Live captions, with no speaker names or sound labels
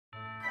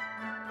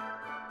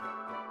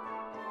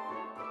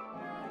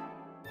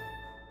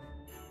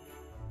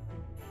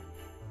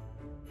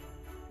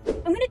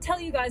I'm going to tell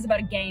you guys about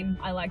a game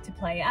I like to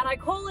play, and I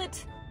call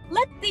it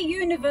Let the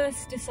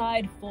Universe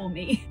Decide For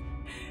Me.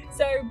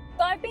 So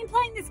I've been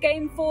playing this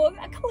game for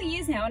a couple of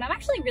years now, and I'm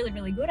actually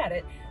really good at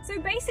it. So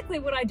basically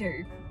what I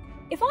do,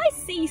 if I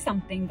see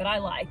something that I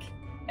like,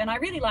 and I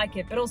really like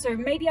it, but also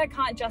maybe I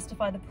can't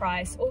justify the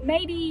price, or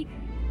maybe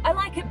I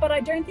like it but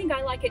I don't think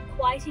I like it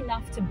quite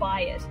enough to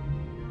buy it,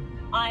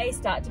 I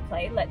start to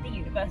play Let the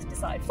Universe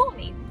Decide For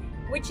Me,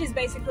 which is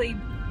basically,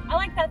 I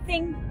like that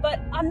thing, but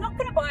I'm not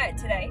going to buy it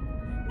today.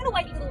 I'm going to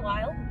wait a little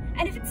while,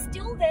 and if it's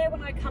still there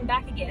when I come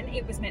back again,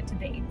 it was meant to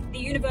be. The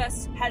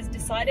universe has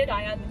decided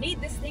I either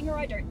need this thing or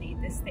I don't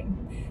need this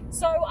thing.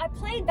 So I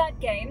played that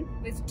game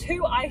with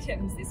 2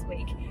 items this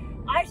week.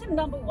 Item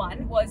number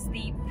 1 was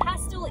the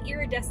Pastel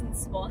iridescent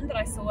swan that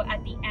I saw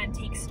at the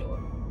antique store.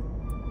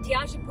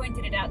 Tiasha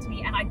pointed it out to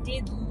me, and I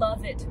did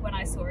love it when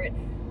I saw it,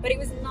 but it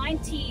was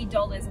 $90,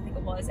 I think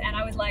it was, and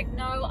I was like,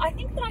 no, I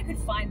think that I could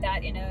find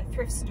that in a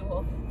thrift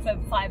store for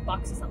 $5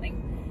 or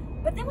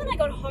something. But then when I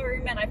got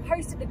home and I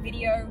posted the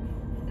video,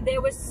 there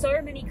were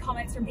so many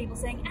comments from people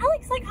saying,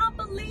 Alex, I can't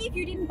believe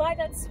you didn't buy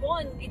that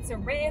swan. It's a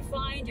rare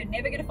find. You're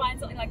never going to find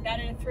something like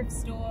that in a thrift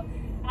store.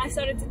 And I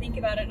started to think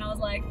about it, and I was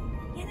like,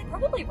 yeah, they're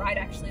probably right,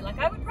 actually. Like,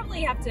 I would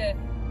probably have to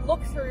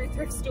look through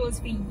thrift stores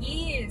for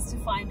years to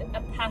find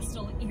a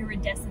pastel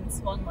iridescent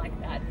swan like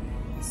that.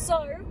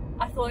 So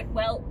I thought,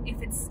 well,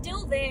 if it's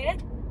still there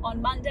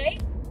on Monday,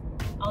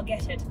 I'll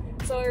get it.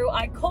 So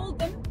I called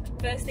them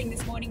first thing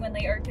this morning when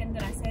they opened,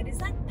 and I said, is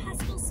that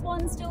pastel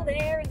swan still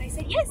there? And they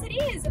said, yes, it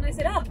is. And I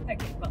said, oh, okay,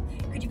 well,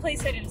 could you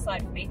please set it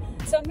aside for me?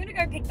 So I'm going to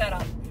go pick that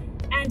up.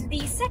 And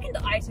the second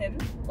item,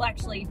 well,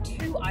 actually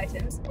 2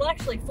 items, well,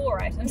 actually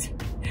 4 items.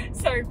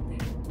 So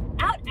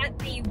out at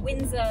the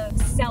Windsor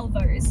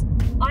Salvos,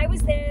 I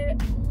was there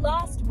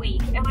last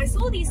week and I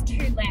saw these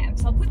 2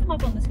 lamps. I'll put them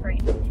up on the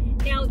screen.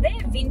 Now,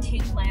 they're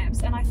vintage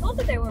lamps, and I thought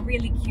that they were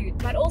really cute,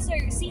 but also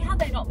see how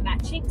they're not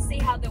matching? See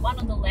how the one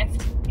on the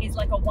left is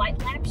like a white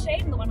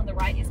lampshade and the one on the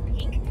right is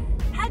pink?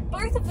 Had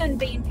both of them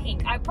been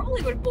pink, I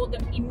probably would have bought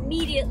them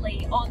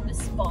immediately on the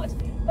spot.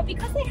 But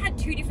because they had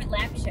 2 different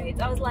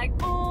lampshades, I was like,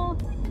 oh,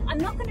 I'm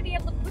not going to be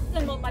able to put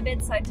them on my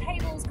bedside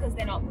tables because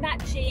they're not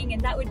matching,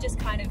 and that would just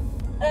kind of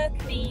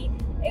irk me.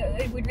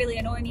 It would really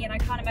annoy me, and I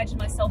can't imagine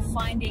myself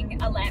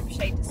finding a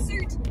lampshade to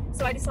suit,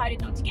 so I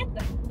decided not to get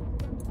them.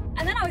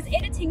 And then I was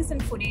editing some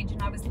footage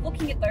and I was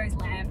looking at those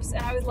lamps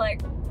and I was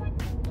like,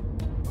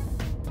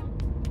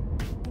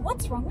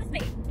 what's wrong with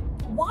me?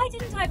 Why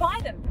didn't I buy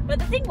them? But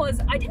the thing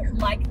was, I didn't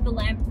like the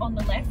lamp on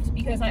the left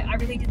because I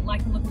really didn't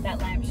like the look of that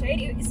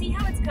lampshade. You see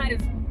how it's kind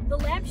of, the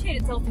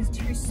lampshade itself is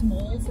too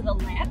small for the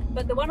lamp,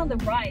 but the one on the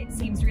right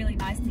seems really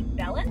nicely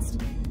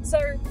balanced. So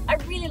I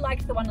really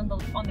liked the one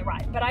on the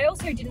right, but I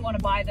also didn't want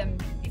to buy them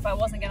if I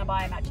wasn't going to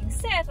buy a matching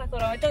set. I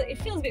thought, oh, it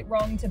feels a bit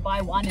wrong to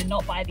buy one and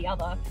not buy the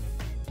other.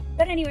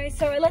 But anyway,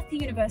 so I let the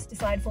universe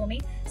decide for me.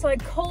 So I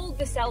called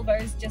the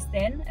Salvos just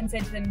then and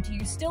said to them, do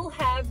you still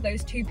have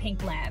those 2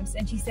 pink lamps?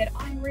 And she said,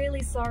 I'm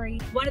really sorry.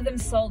 One of them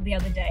sold the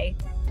other day.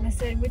 And I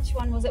said, which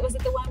one was it? Was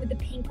it the one with the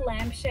pink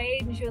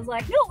lampshade? And she was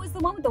like, no, it was the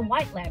one with the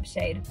white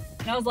lampshade.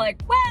 And I was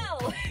like,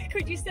 well,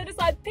 could you set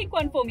aside the pink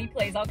one for me,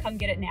 please? I'll come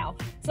get it now.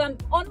 So I'm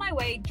on my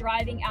way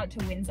driving out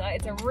to Windsor.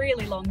 It's a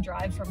really long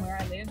drive from where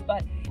I live,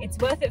 but it's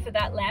worth it for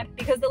that lamp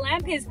because the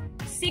lamp is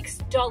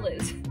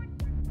 $6.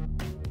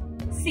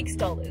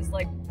 $6,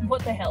 like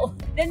what the hell?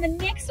 Then the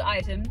next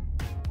item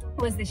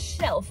was this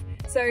shelf.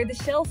 So the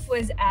shelf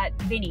was at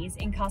Vinnie's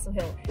in Castle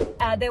Hill.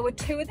 There were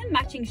 2 of them,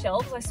 matching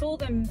shelves. I saw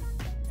them,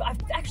 I've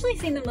actually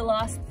seen them the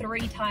last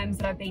 3 times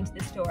that I've been to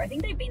the store. I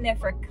think they've been there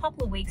for a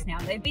couple of weeks now.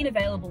 They've been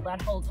available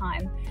that whole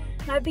time.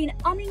 And I've been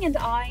umming and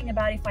ahhing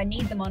about if I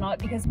need them or not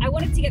because I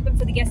wanted to get them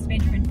for the guest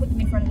bedroom and put them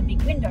in front of the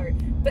big window.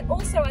 But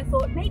also I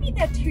thought maybe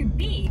they're too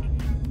big.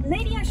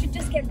 Maybe I should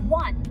just get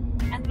one.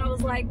 And then I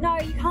was like, no,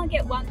 you can't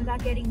get one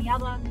without getting the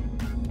other.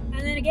 And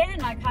then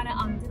again, I kind of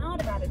ummed and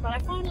ahed about it. But I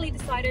finally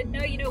decided,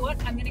 no, you know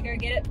what? I'm going to go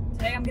get it.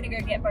 Today I'm going to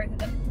go get both of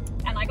them.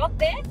 And I got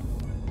there,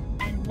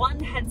 and one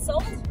had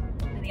sold,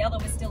 and the other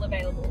was still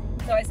available.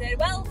 So I said,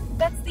 well,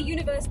 that's the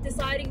universe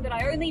deciding that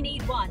I only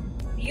need one.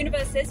 The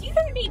universe says, you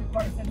don't need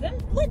both of them.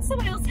 Let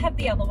someone else have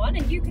the other one,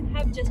 and you can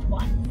have just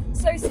one.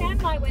 So Sam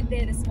and I went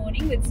there this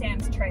morning with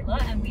Sam's trailer,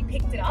 and we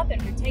picked it up,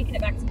 and we've taken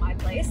it back to my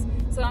place.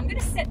 So I'm going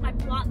to set my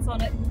plants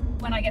on it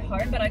when I get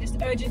home, but I just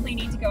urgently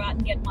need to go out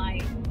and get my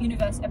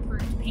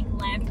universe-approved pink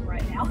lamp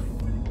right now.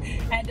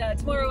 And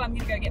tomorrow I'm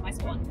going to go get my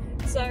swan.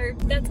 So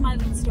that's my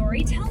little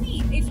story. Tell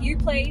me if you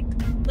play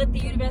Let the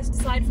Universe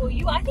Decide For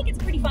You. I think it's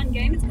a pretty fun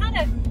game. It's kind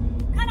of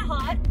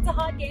hard. It's a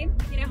hard game,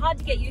 you know, hard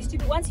to get used to,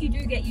 but once you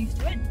do get used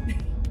to it,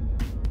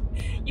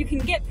 you can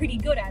get pretty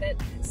good at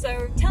it.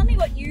 So tell me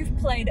what you've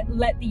played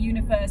Let the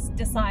Universe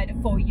Decide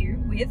For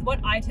You with. What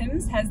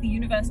items has the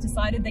universe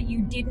decided that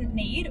you didn't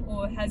need,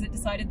 or has it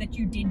decided that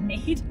you did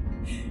need?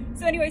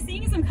 So anyway,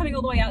 seeing as I'm coming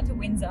all the way out to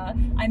Windsor,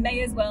 I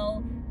may as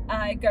well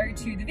go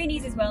to the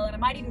Vinnies as well, and I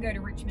might even go to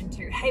Richmond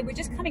too. Hey, we're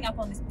just coming up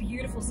on this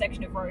beautiful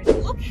section of road.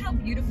 Look how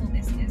beautiful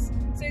this is.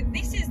 So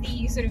this is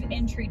the sort of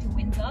entry to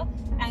Windsor,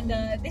 and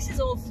this is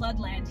all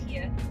floodland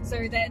here.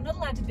 So they're not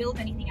allowed to build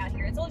anything out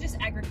here. It's all just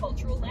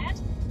agricultural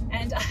land.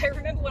 And I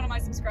remember one of my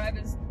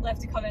subscribers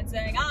left a comment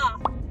saying, "Ah,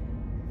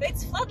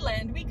 it's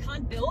floodland, we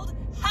can't build.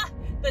 Ha!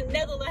 The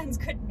Netherlands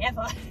could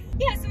never."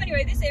 Yeah, so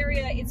anyway, this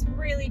area, it's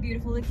really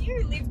beautiful. If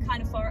you live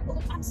kind of far,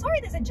 look, I'm sorry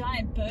there's a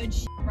giant bird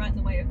right in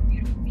the way of the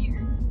beautiful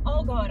view.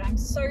 Oh God, I'm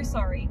so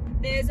sorry.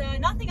 There's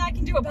nothing I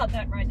can do about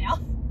that right now.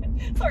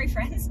 Sorry,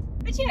 friends.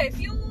 But yeah, if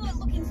you're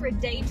looking for a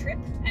day trip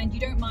and you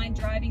don't mind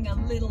driving a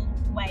little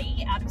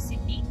way out of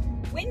Sydney,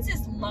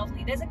 Windsor's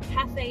lovely. There's a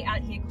cafe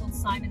out here called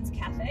Simon's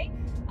Cafe.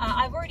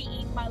 I've already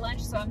eaten my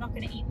lunch, so I'm not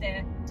going to eat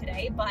there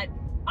today, but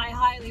I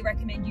highly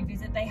recommend you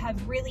visit. They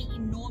have really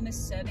enormous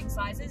serving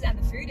sizes and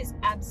the food is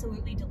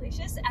absolutely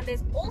delicious. And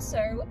there's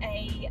also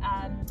a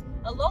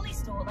lolly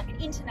store, like an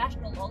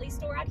international lolly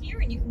store out here,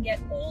 and you can get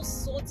all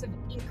sorts of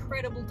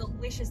incredible,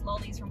 delicious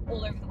lollies from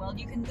all over the world.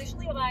 You can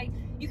literally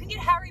you can get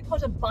Harry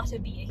Potter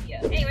butterbeer here.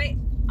 Anyway,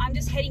 I'm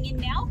just heading in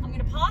now. I'm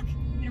gonna park,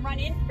 I'm gonna run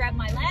in, grab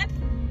my lamp,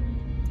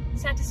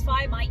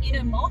 satisfy my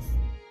inner moth.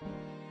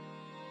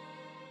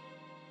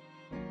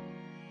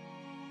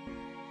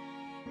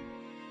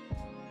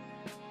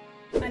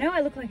 I know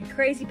I look like a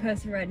crazy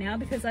person right now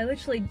because I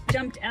literally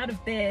jumped out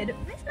of bed.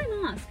 Where's my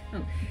mask?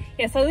 Oh,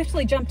 yes, I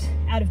literally jumped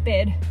out of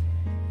bed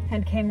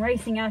and came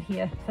racing out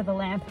here for the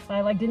lamp.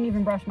 I didn't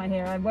even brush my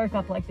hair. I woke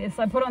up like this.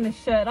 I put on this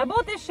shirt. I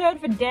bought this shirt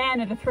for Dan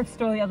at a thrift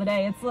store the other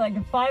day. It's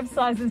like 5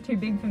 sizes too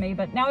big for me,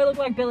 but now I look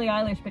like Billie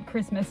Eilish but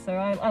Christmas, so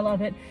I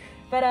love it.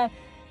 But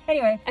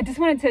anyway, I just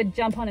wanted to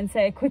jump on and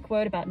say a quick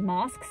word about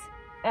masks.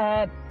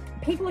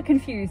 People are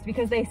confused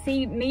because they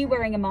see me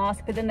wearing a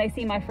mask, but then they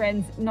see my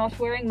friends not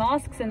wearing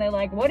masks and they're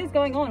like, what is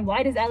going on?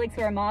 Why does Alex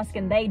wear a mask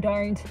and they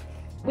don't?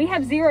 We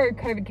have 0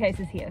 COVID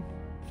cases here.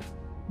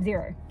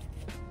 0.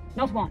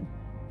 Not one.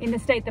 In the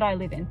state that I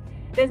live in.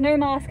 There's no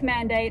mask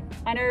mandate.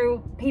 I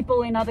know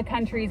people in other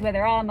countries where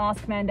there are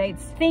mask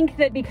mandates think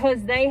that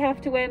because they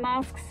have to wear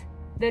masks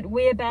that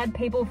we're bad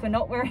people for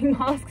not wearing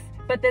masks,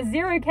 but there's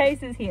 0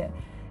 cases here.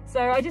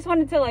 So I just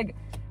wanted to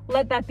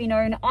let that be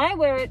known. I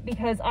wear it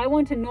because I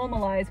want to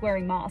normalize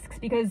wearing masks,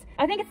 because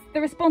I think it's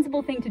the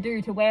responsible thing to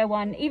do to wear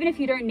one, even if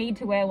you don't need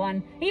to wear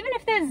one. Even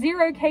if there's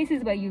 0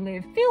 cases where you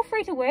live, feel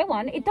free to wear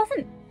one. It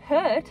doesn't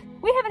hurt.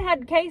 We haven't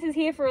had cases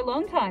here for a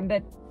long time,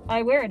 but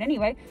I wear it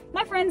anyway.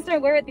 My friends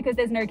don't wear it because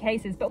there's no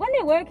cases, but when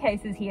there were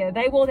cases here,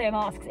 they wore their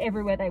masks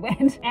everywhere they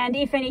went. And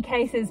if any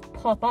cases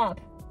pop up,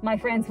 my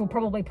friends will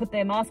probably put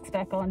their masks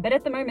back on. But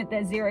at the moment,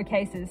 there's 0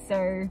 cases,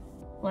 so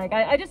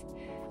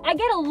I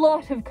get a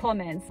lot of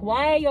comments.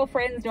 Why are your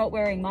friends not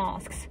wearing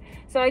masks?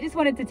 So I just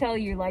wanted to tell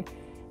you,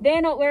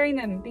 they're not wearing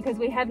them because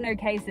we have no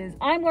cases.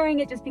 I'm wearing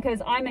it just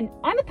because I'm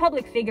a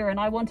public figure and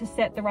I want to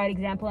set the right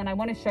example and I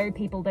want to show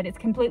people that it's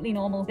completely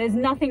normal. There's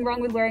nothing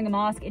wrong with wearing a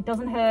mask. It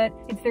doesn't hurt.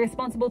 It's the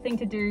responsible thing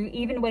to do.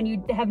 Even when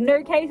you have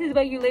no cases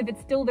where you live,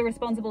 it's still the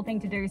responsible thing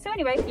to do. So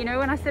anyway, you know,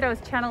 when I said I was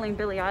channeling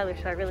Billie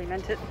Eilish, I really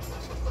meant it.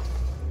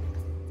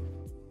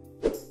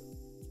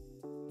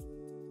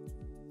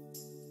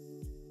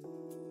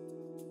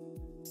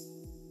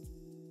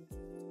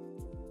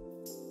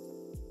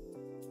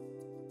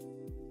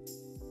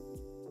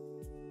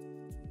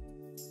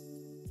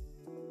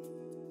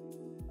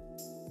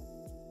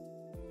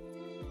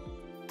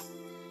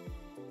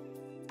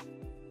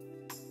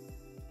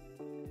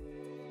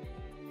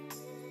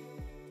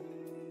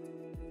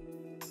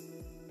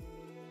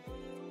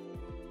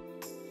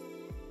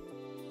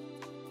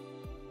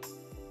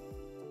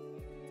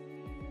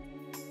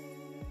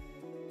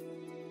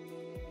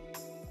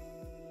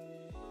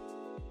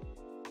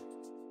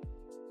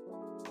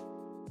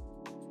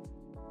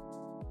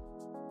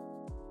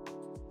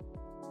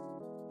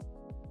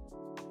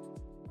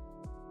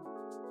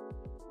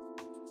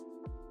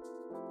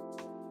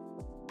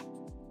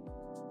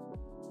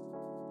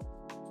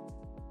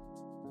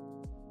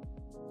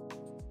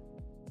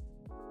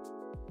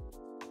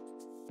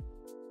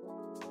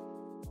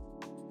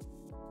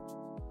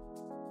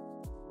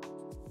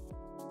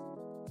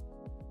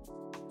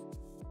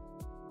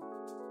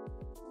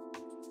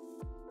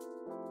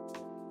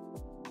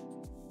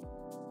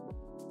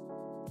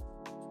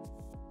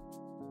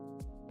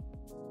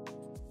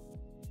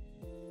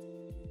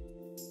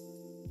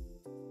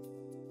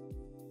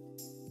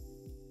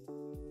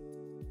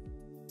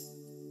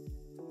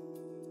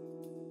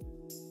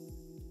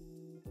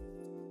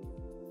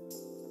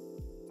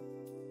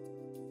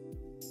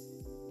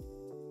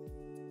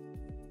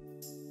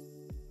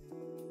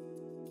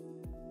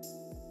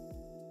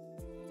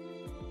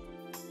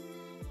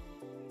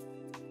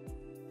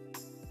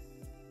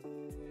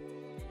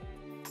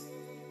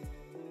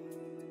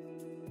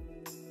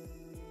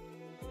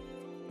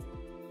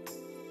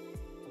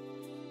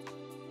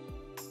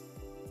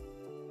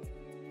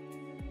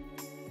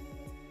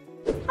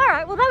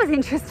 Alright, well that was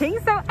interesting.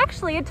 So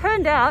actually it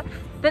turned out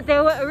that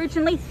there were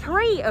originally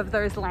 3 of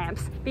those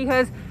lamps,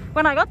 because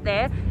when I got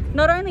there,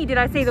 not only did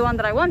I see the one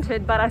that I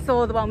wanted, but I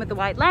saw the one with the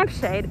white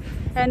lampshade.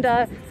 And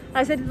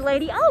I said to the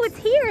lady, oh, it's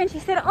here. And she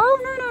said,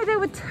 oh, no, there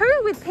were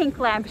two with pink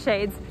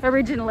lampshades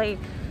originally.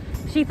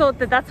 She thought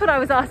that that's what I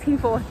was asking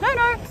for.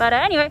 No. But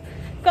anyway,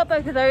 got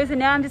both of those, and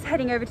now I'm just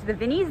heading over to the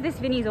Vinnie's. This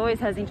Vinnie's always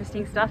has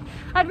interesting stuff.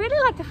 I'd really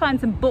like to find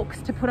some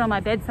books to put on my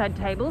bedside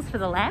tables for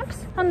the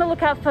lamps. On the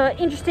lookout for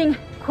interesting,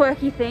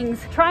 quirky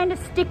things. Trying to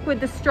stick with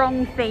the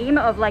strong theme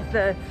of like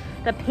the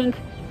pink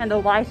and the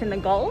white and the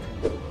gold.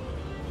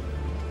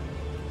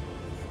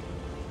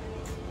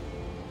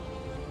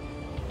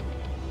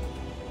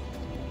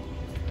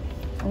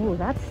 Oh,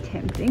 that's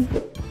tempting.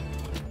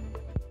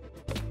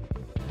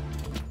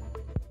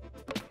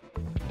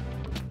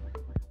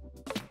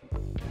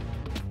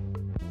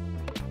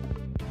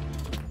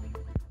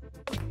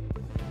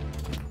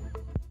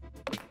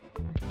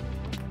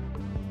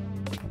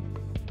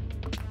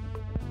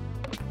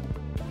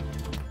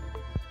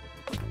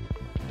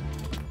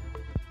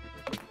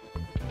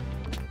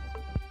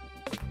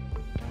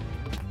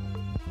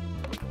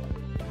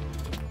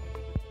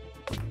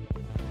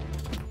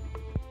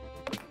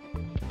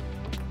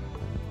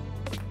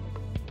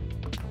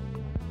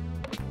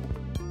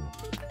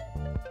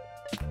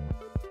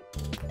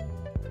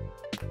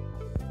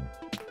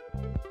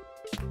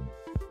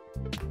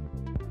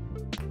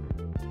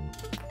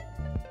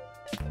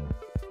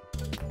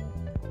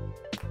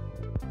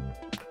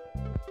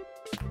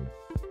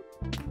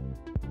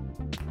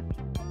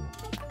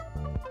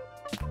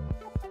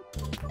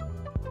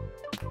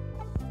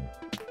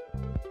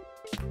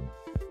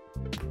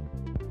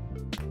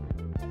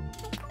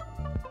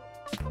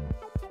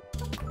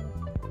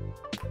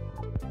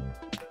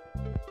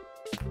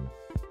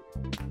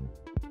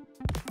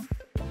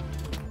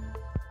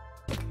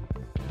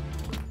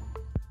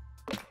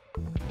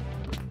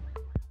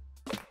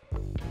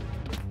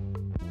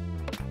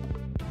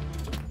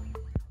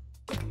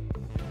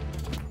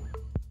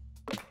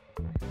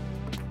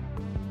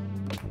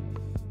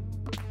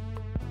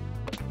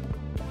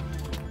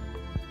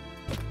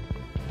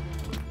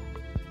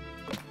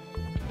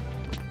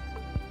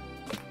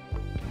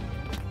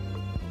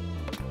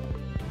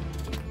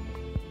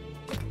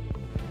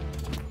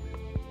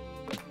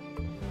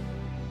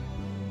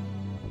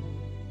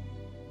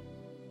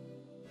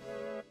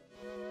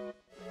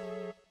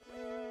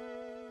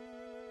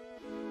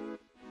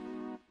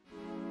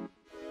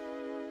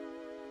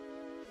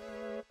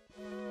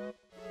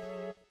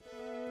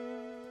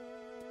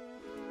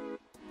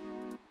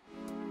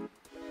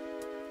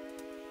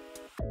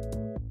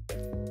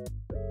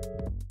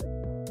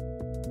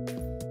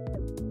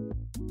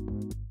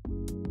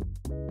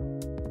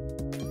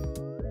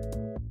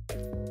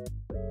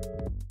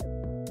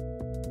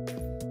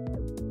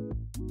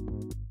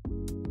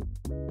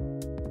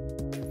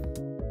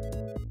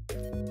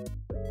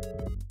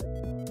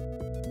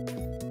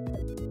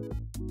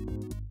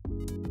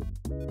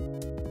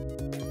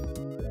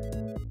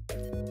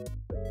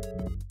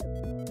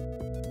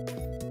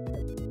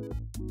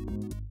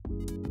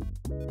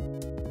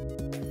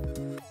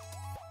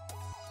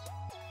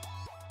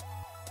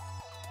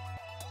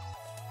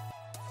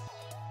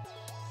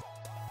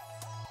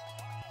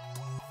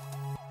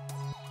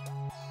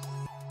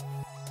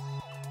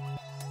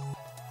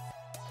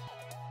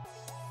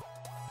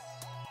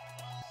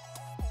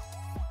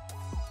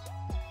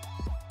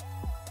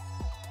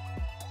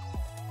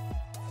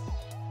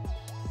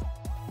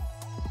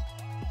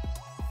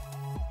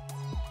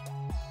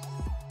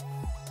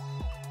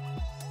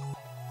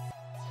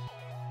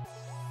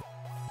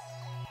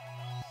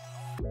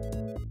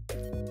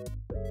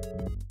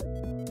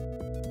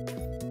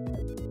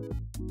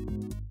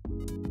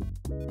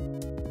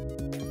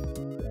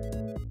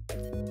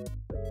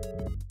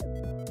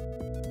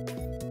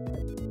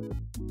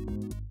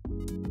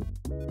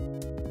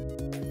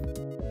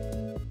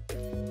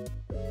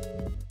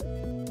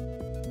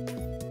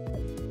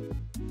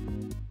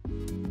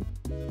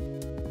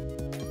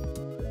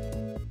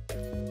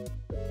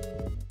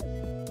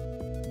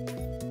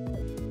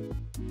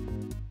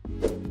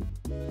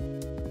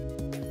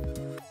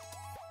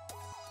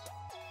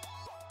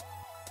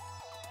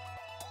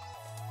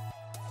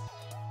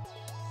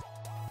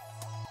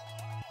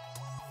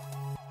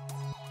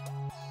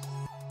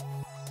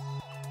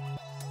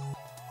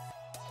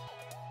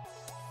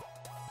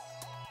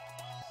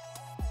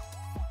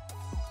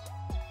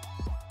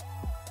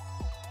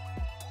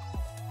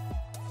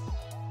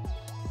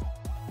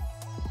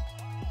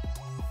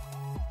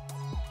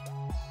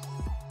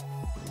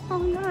 Oh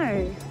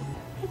no,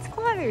 it's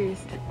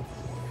closed.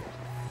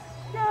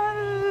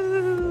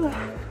 No.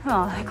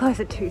 Oh, they close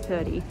at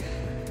 2:30.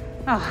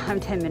 Oh, I'm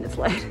 10 minutes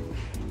late.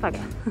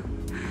 Bugger.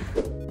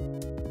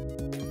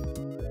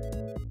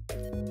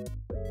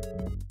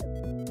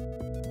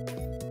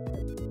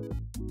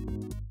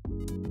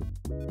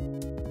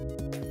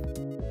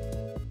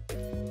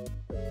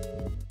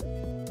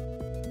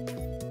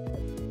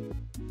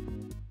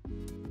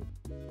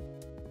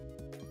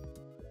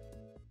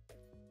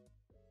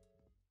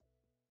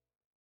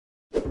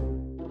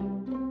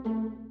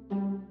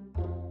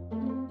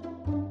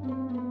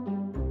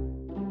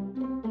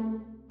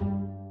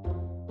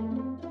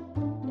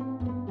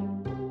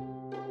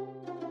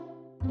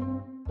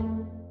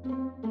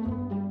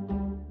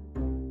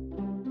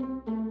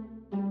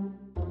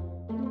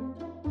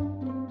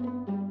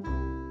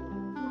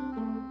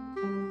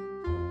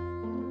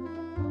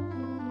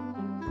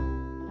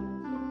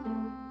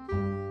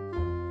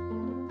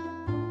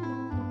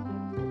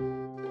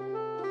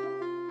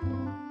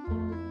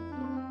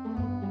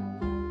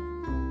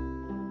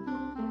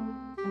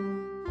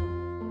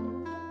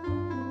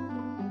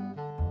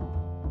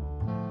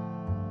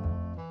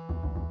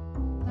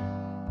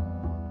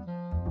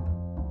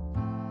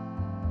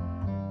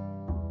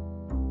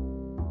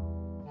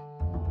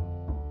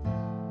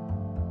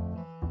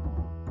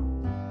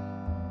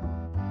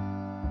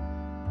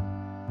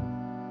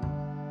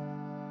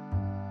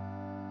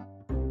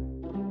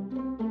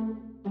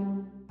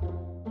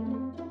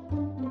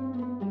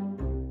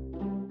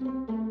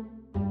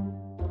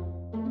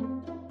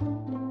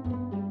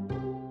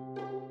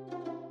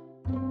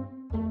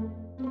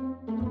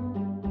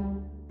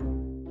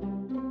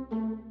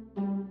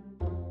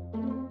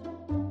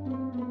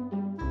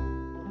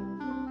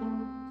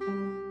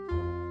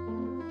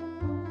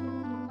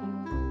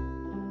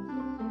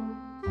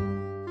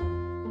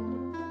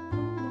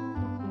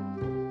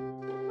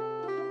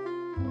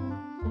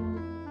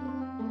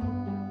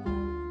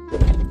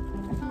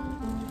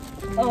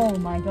 Oh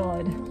my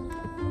God.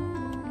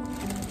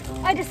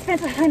 I just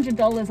spent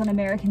 $100 on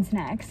American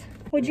snacks.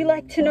 Would you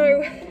like to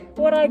know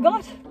what I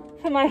got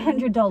for my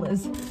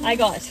 $100? I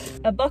got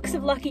a box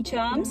of Lucky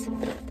Charms,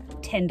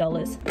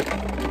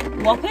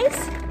 $10. Whoppers,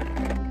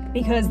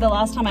 because the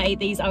last time I ate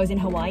these I was in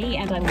Hawaii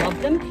and I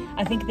loved them.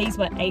 I think these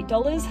were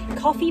 $8.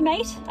 Coffee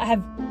Mate, I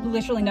have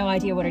literally no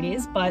idea what it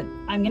is, but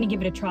I'm gonna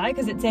give it a try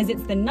because it says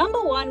it's the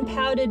 #1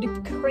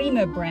 powdered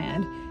creamer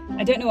brand.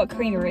 I don't know what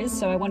creamer is,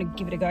 so I want to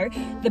give it a go.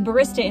 The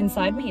barista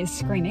inside me is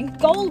screaming.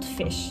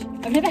 Goldfish.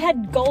 I've never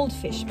had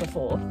goldfish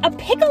before. A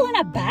pickle in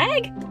a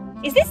bag?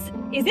 Is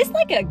this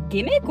like a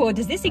gimmick, or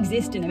does this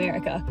exist in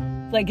America?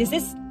 Like, is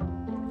this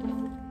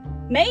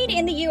made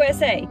in the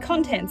USA?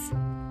 Contents: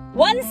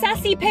 1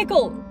 sassy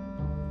pickle.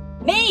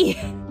 Me!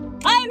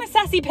 I'm a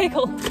sassy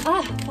pickle.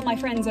 For my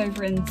friends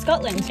over in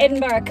Scotland,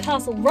 Edinburgh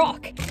Castle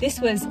Rock. This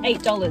was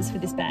 $8 for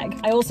this bag.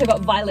 I also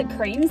got violet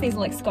creams. These are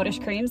like Scottish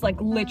creams, like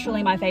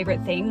literally my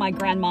favorite thing. My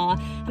grandma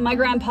and my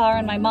grandpa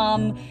and my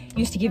mum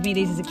used to give me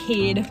these as a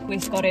kid. We're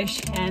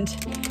Scottish and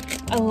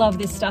I love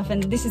this stuff,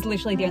 and this is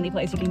literally the only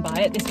place you can buy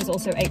it. This was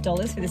also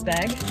 $8 for this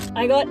bag.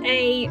 I got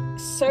a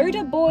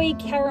Soda Boy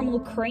caramel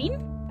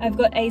cream. I've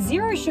got a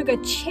 0 sugar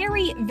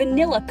cherry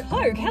vanilla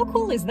Coke. How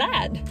cool is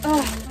that?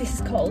 Oh, this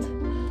is cold.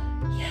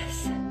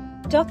 Yes.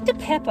 Dr.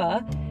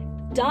 Pepper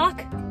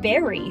dark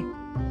berry.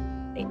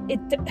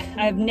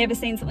 I've never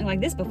seen something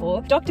like this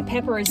before. Dr.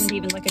 Pepper isn't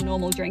even like a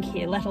normal drink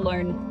here, let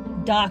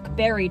alone dark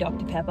berry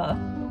Dr. Pepper.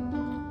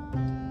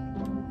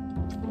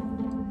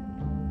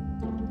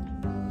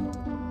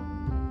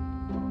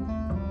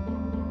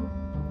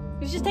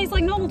 It just tastes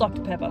like normal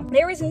Dr. Pepper.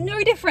 There is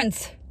no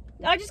difference.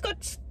 I just got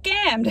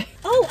scammed.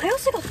 Oh, I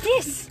also got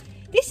this.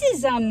 This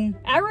is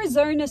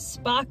Arizona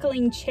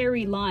sparkling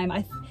cherry lime.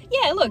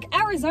 Yeah, look,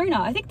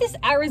 Arizona. I think this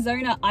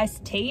Arizona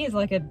iced tea is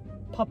like a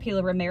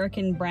popular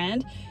American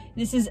brand.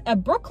 This is a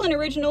Brooklyn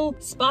original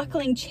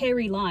sparkling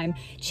cherry lime.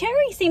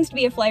 Cherry seems to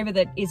be a flavor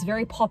that is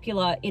very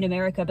popular in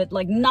America, but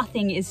like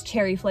nothing is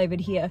cherry flavored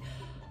here.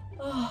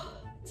 Oh,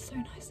 it's so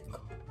nice and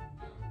cool.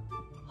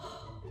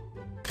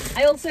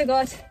 I also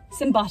got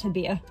some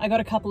butterbeer. I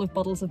got a couple of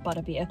bottles of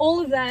butterbeer. All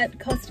of that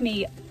cost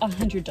me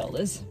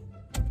 $100.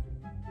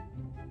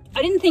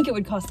 I didn't think it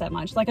would cost that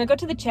much. Like, I got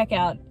to the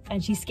checkout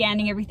and she's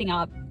scanning everything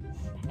up,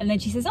 and then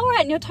she says, all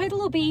right, and your total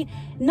will be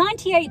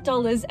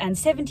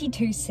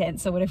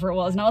 $98.72 or whatever it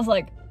was. And I was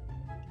like,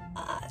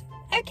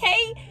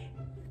 okay,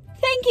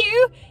 thank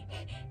you.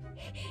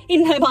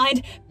 In my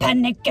mind,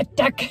 panic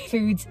attack,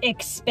 food's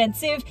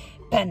expensive.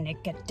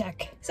 Panic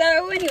attack.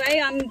 So anyway,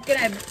 I'm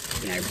gonna,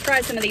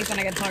 try some of these when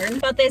I get home.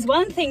 But there's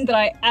one thing that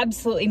I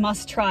absolutely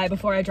must try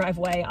before I drive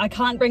away. I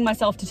can't bring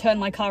myself to turn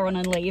my car on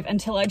and leave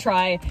until I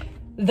try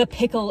the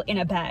pickle in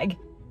a bag.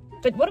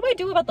 But what do I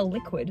do about the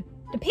liquid?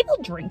 Do people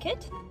drink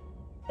it?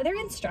 Are there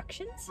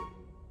instructions?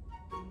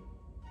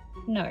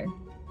 No.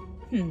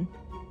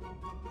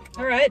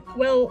 All right,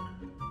 well,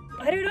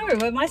 I don't know.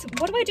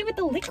 What do I do with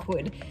the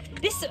liquid?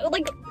 This,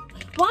 like,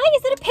 why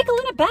is it a pickle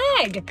in a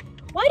bag?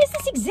 Why does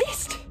this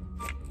exist?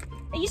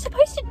 Are you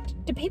supposed to,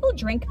 do people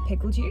drink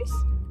pickle juice?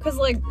 Because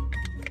like,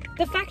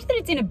 the fact that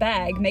it's in a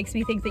bag makes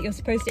me think that you're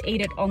supposed to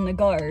eat it on the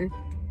go.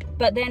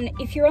 But then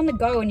if you're on the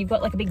go and you've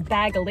got like a big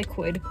bag of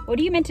liquid, what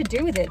are you meant to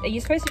do with it? Are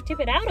you supposed to tip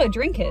it out or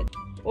drink it?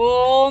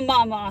 Oh,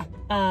 mama.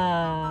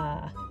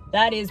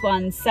 That is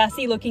one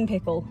sassy looking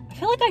pickle. I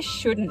feel like I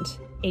shouldn't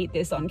eat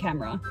this on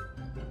camera.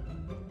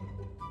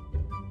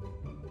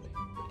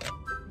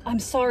 I'm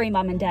sorry,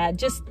 Mum and Dad.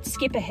 Just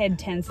skip ahead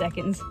 10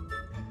 seconds.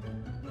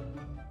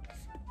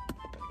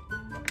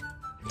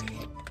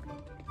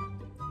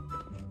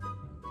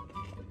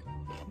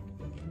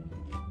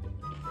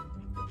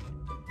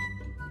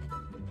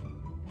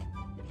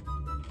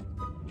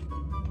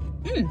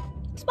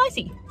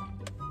 Spicy.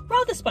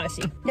 Rather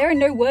spicy. There are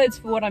no words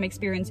for what I'm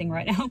experiencing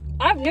right now.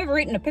 I've never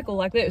eaten a pickle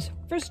like this.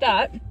 For a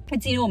start,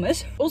 it's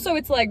enormous. Also,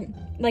 it's like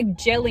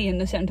jelly in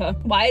the center.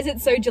 Why is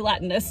it so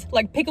gelatinous?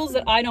 Like, pickles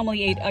that I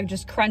normally eat are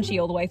just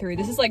crunchy all the way through.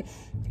 This is like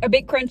a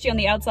bit crunchy on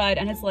the outside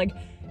and it's like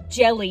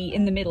jelly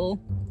in the middle.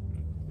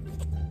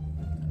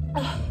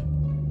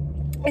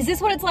 Is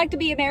this what it's like to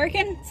be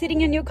American?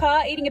 Sitting in your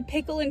car, eating a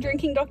pickle and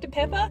drinking Dr.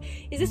 Pepper?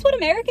 Is this what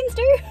Americans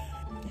do?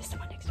 There's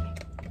someone next to me.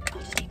 I'll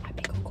just eat my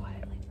pickle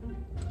quietly.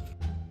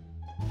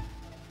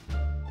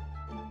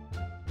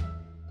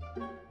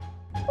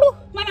 Oh,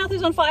 my mouth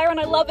is on fire and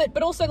I love it,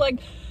 but also like,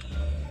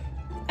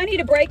 I need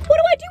a break. What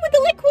do I do with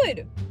the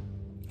liquid?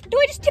 Do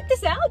I just tip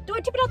this out? Do I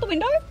tip it out the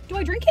window? Do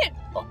I drink it?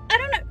 Well, I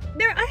don't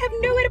know. I have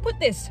nowhere to put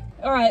this.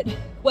 All right,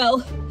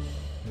 well,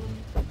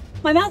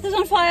 my mouth is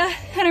on fire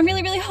and I'm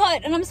really, really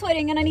hot and I'm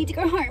sweating and I need to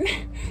go home.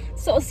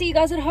 So I'll see you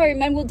guys at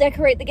home and we'll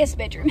decorate the guest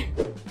bedroom.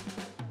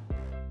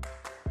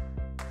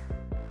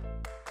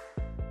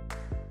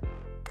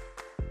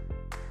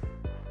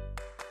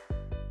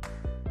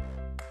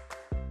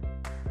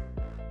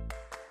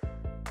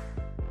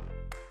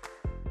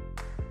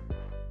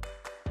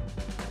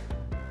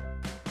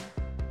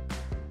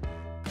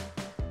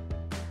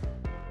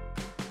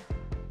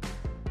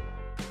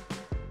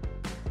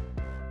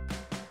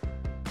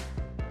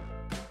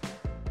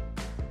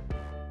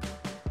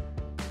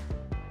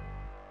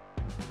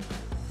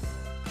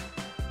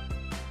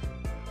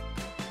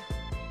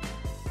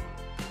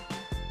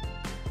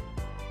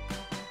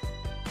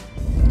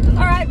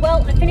 Alright,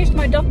 well, I finished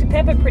my Dr.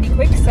 Pepper pretty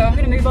quick, so I'm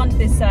going to move on to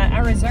this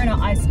Arizona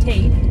iced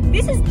tea.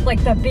 This is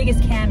like the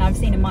biggest can I've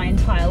seen in my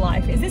entire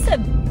life. Is this a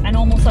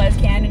normal size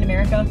can in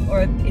America?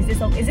 Or is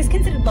this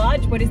considered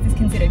large? What is this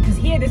considered? Because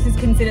here this is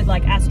considered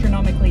like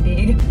astronomically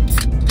big.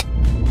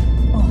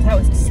 Oh, that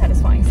was a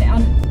satisfying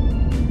sound.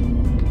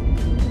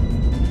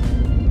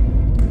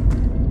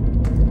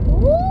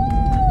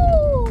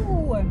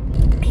 Ooh!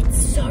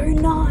 It's so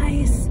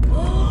nice.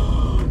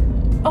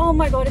 Oh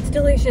my god, it's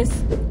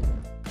delicious.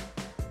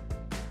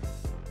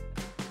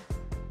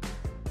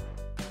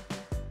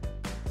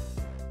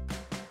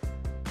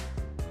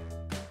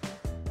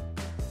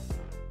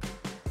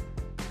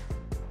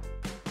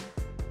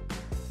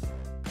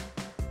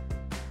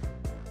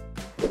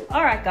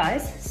 Alright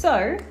guys,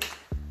 so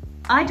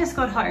I just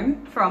got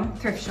home from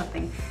thrift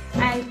shopping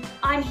and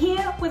I'm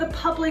here with a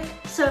public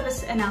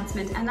service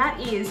announcement, and that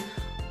is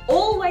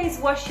always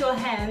wash your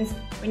hands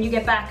when you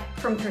get back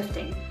from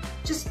thrifting.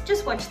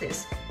 Just watch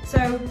this.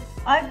 So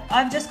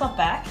I've just got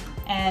back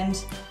and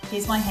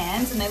here's my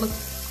hands and they look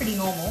pretty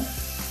normal.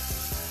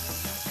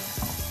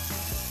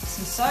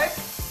 Some soap.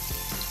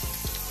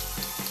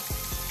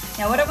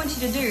 Now what I want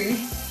you to do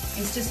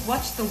is just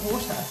watch the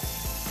water.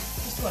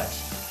 Just watch.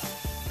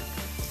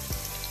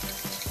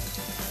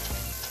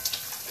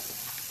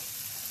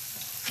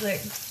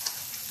 Look.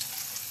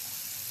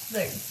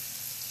 Look.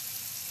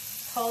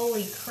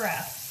 Holy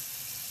crap.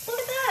 Look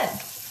at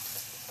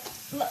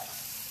that.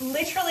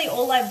 Literally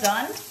all I've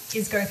done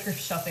is go thrift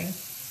shopping.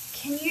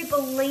 Can you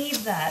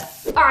believe that?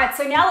 All right,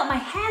 so now that my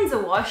hands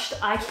are washed,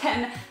 I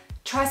can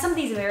try some of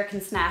these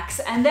American snacks,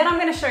 and then I'm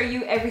gonna show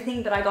you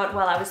everything that I got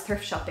while I was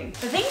thrift shopping.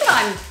 The thing that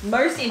I'm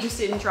most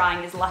interested in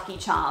trying is Lucky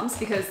Charms,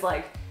 because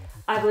like,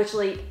 I've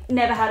literally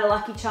never had a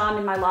Lucky Charm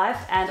in my life,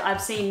 and I've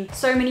seen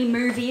so many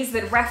movies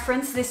that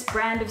reference this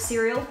brand of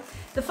cereal.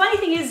 The funny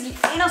thing is,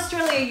 in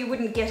Australia, you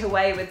wouldn't get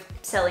away with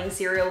selling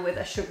cereal with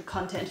a sugar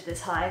content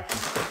this high.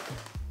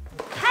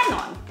 Hang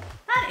on,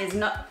 that is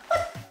not,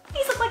 what?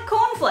 These look like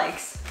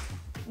cornflakes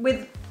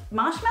with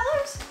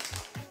marshmallows?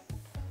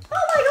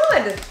 Oh my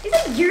god, is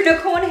that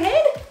unicorn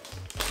head?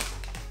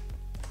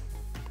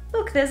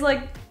 Look, there's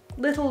like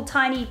little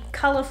tiny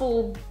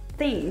colorful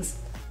things.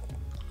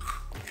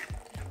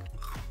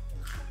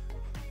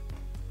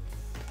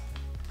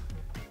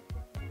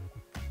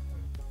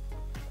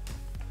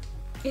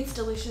 It's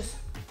delicious.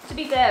 To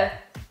be fair,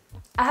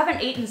 I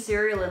haven't eaten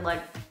cereal in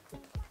like,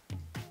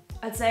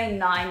 I'd say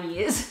 9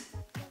 years.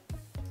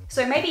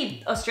 So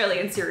maybe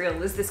Australian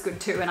cereal is this good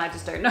too and I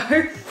just don't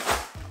know.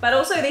 But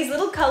also these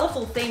little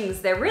colorful things,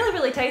 they're really,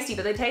 really tasty,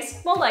 but they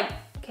taste more like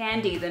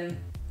candy than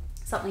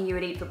something you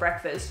would eat for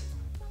breakfast.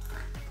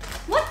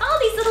 What are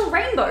these little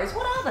rainbows?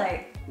 What are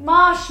they?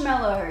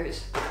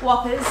 Marshmallows.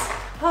 Whoppers.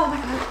 Oh my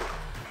god.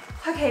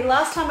 Okay,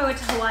 last time I went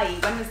to Hawaii,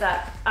 when was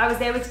that? I was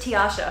there with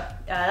Tiasha.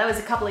 That was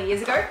a couple of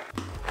years ago.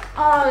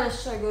 Oh, they're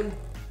so good.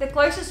 The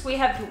closest we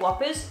have to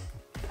Whoppers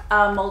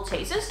are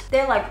Maltesers.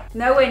 They're like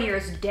nowhere near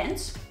as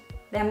dense.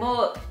 They're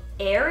more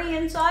airy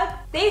inside.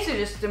 These are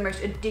just the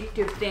most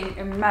addictive thing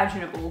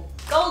imaginable.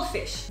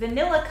 Goldfish,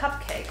 vanilla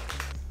cupcake.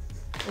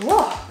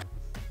 Whoa.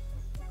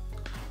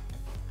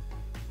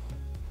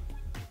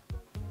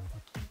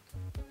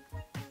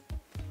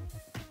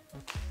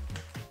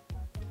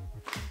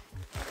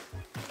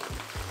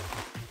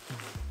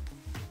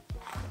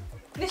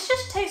 This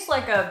just tastes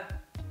like a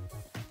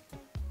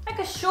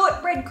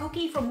shortbread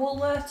cookie from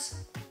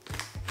Woolworths.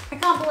 I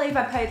can't believe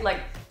I paid like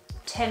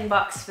 10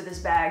 bucks for this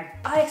bag.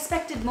 I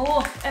expected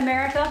more,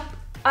 America.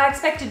 I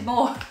expected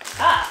more.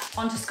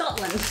 On to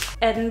Scotland.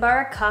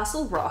 Edinburgh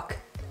Castle Rock.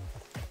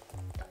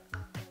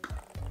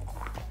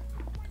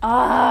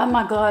 Oh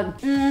my god.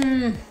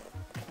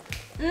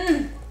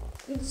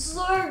 It's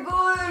so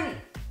good.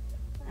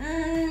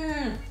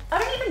 I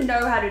don't even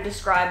know how to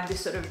describe this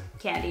sort of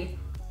candy.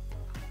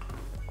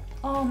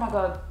 Oh my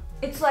god.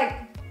 It's like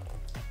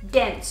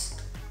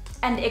dense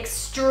and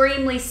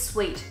extremely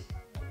sweet.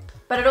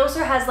 But it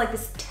also has like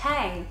this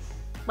tang,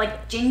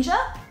 like ginger.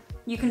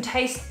 You can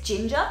taste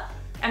ginger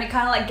and it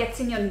kind of like gets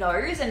in your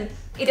nose and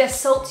it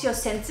assaults your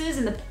senses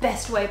in the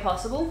best way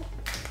possible.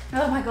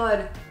 Oh my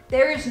god,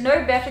 there is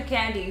no better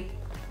candy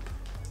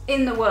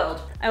in the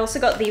world. I also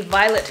got the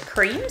violet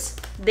creams.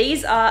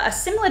 These are a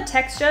similar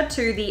texture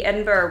to the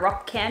Edinburgh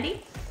Rock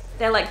candy.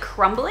 They're like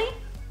crumbly.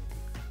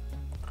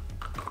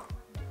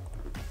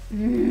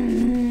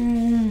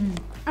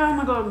 Oh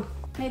my god.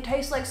 They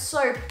taste like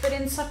soap, but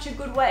in such a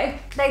good way.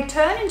 They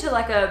turn into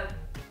like a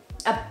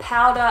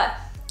powder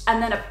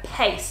and then a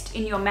paste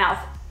in your mouth.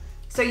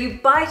 So you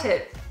bite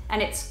it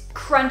and it's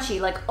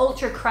crunchy, like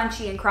ultra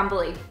crunchy and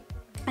crumbly.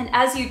 And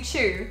as you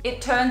chew,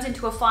 it turns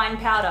into a fine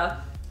powder.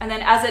 And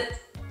then as it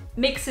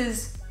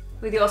mixes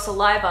with your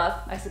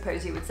saliva, I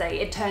suppose you would say,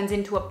 it turns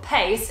into a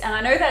paste. And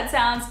I know that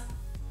sounds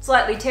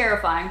slightly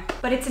terrifying,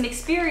 but it's an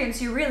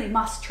experience you really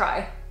must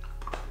try.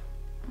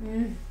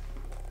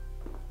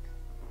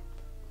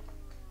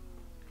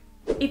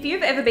 If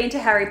you've ever been to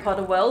Harry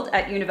Potter World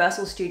at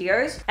Universal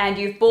Studios and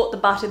you've bought the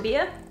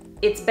butterbeer,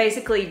 It's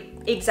basically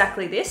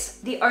exactly this.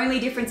 The only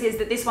difference is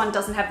that this one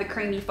doesn't have the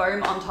creamy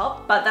foam on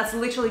top, but that's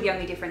literally the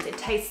only difference. It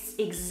tastes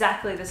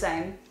exactly the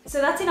same. So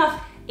that's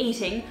enough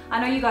eating. I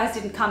know you guys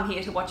didn't come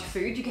here to watch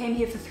food, you came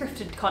here for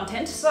thrifted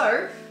content.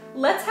 So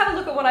let's have a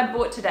look at what I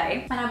bought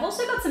today. And I've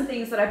also got some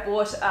things that I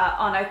bought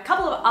on a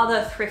couple of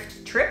other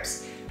thrift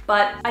trips,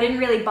 but I didn't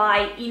really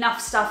buy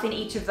enough stuff in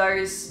each of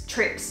those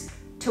trips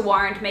to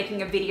warrant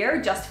making a video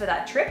just for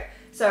that trip.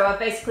 So I've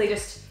basically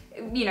just,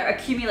 you know,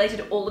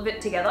 accumulated all of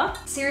it together.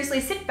 Seriously,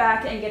 sit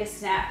back and get a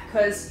snack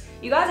because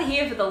you guys are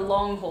here for the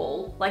long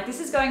haul. Like, this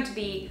is going to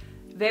be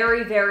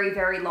very, very,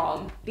 very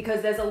long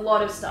because there's a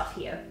lot of stuff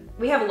here.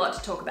 We have a lot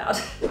to talk about.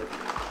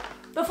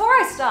 Before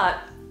I start,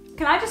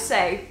 can I just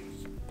say,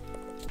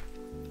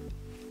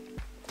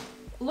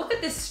 look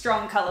at this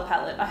strong color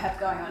palette I have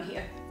going on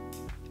here.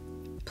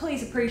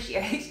 Please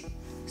appreciate.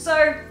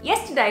 So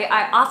yesterday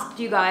I asked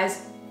you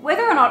guys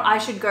whether or not I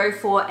should go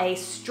for a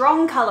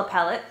strong color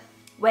palette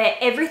where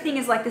everything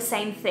is like the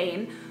same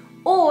theme,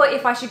 or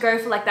if I should go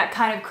for like that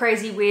kind of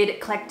crazy, weird,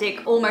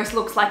 eclectic, almost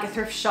looks like a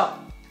thrift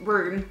shop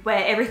room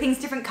where everything's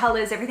different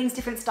colors, everything's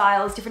different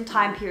styles, different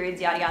time periods,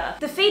 yada yada.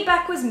 The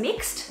feedback was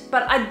mixed,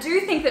 but I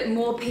do think that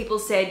more people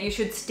said you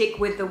should stick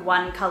with the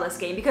one color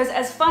scheme because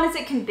as fun as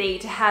it can be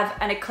to have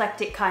an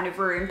eclectic kind of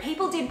room,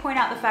 people did point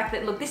out the fact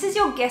that, look, this is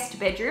your guest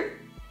bedroom,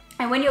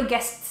 and when your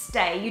guests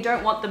stay, you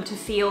don't want them to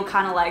feel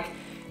kind of like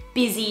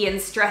busy and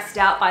stressed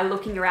out by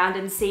looking around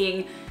and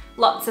seeing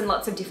lots and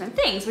lots of different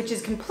things, which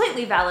is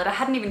completely valid. I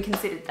hadn't even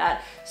considered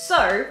that.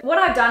 So what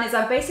I've done is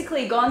I've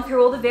basically gone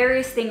through all the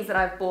various things that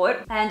I've bought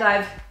and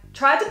I've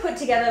tried to put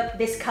together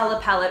this color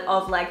palette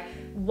of like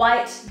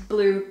white,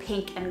 blue,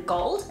 pink, and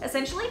gold,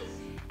 essentially.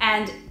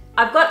 And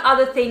I've got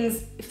other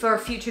things for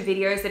future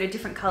videos that are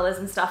different colors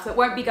and stuff that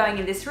won't be going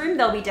in this room.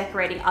 They'll be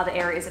decorating other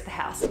areas of the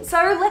house.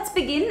 So let's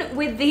begin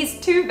with these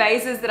two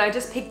vases that I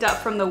just picked up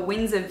from the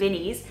Windsor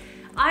Vinnies.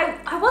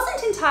 I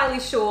wasn't entirely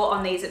sure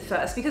on these at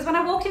first because when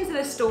I walked into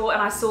the store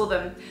and I saw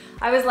them,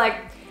 I was like,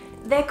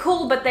 they're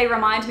cool, but they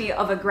remind me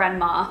of a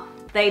grandma.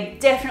 They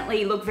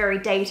definitely look very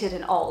dated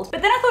and old.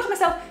 But then I thought to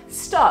myself,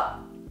 stop.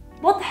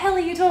 What the hell are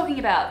you talking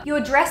about?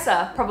 Your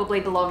dresser probably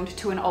belonged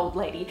to an old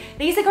lady.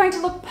 These are going to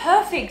look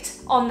perfect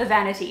on the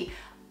vanity.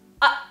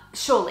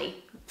 Surely.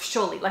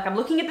 Like, I'm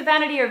looking at the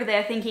vanity over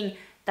there thinking,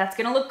 that's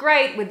gonna look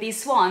great with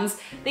these swans.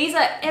 These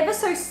are ever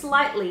so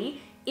slightly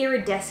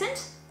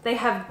iridescent. They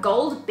have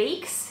gold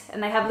beaks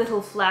and they have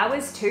little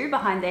flowers too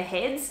behind their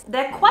heads.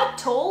 They're quite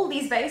tall,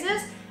 these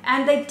vases,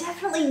 and they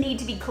definitely need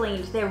to be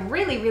cleaned. They're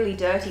really, really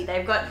dirty.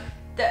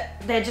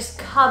 They're just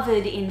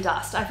covered in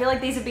dust. I feel like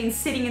these have been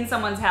sitting in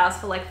someone's house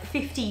for like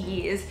 50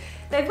 years.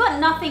 They've got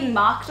nothing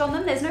marked on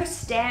them. There's no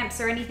stamps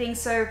or anything,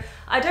 so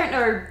I don't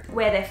know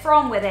where they're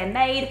from, where they're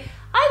made.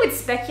 I would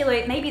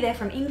speculate maybe they're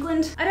from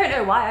England. I don't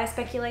know why I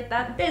speculate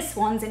that. There's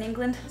swans in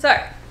England. So,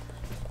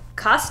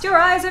 cast your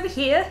eyes over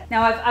here.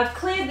 Now I've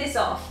cleared this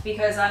off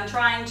because I'm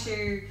trying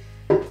to,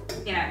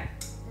 you know,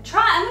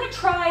 I'm gonna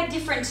try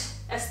different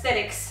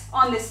aesthetics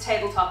on this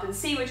tabletop and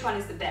see which one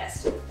is the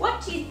best.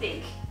 What do you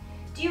think?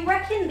 Do you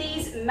reckon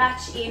these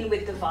match in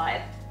with the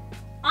vibe?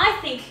 I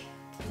think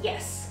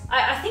yes.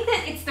 I think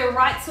that it's the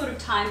right sort of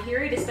time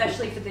period,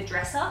 especially for the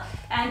dresser.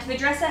 And the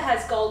dresser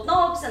has gold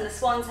knobs and the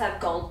swans have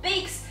gold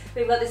beaks.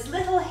 We've got this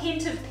little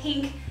hint of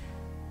pink.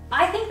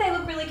 I think they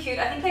look really cute.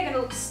 I think they're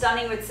gonna look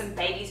stunning with some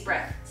baby's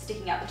breath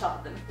sticking out the top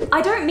of them.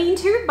 I don't mean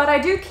to, but I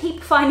do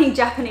keep finding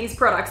Japanese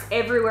products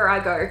everywhere I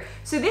go.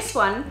 So this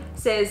one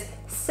says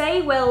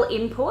Say Well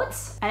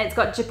Imports, and it's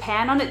got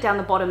Japan on it down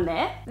the bottom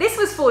there. This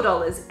was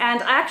 $4,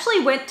 and I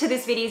actually went to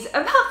this Vinnies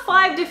about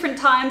 5 different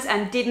times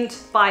and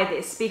didn't buy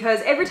this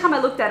because every time I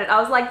looked at it,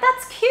 I was like,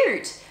 that's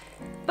cute.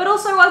 But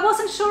also I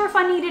wasn't sure if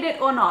I needed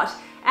it or not.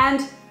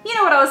 And you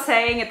know what I was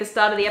saying at the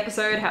start of the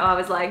episode, how I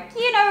was like,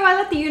 you know, I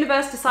let the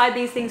universe decide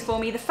these things for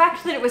me. The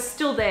fact that it was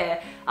still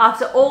there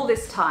after all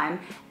this time,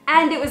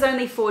 and it was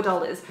only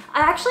 $4. I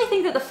actually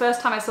think that the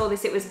first time I saw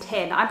this, it was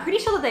 10. I'm pretty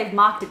sure that they've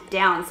marked it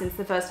down since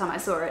the first time I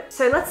saw it.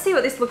 So let's see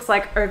what this looks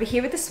like over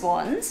here with the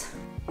swans.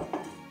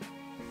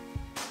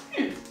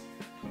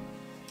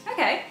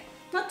 Okay,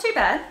 not too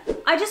bad.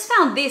 I just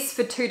found this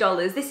for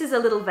 $2. This is a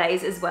little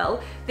vase as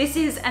well. This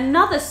is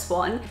another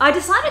swan. I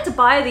decided to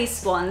buy these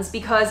swans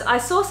because I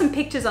saw some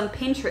pictures on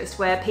Pinterest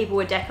where people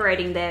were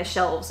decorating their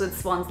shelves with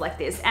swans like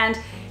this. And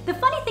the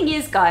funny thing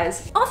is,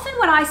 guys, often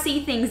when I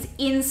see things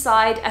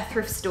inside a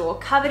thrift store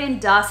covered in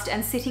dust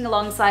and sitting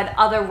alongside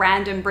other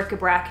random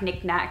bric-a-brac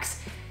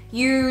knickknacks,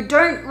 you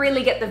don't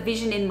really get the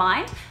vision in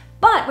mind.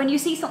 But when you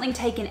see something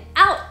taken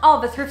out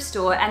of a thrift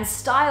store and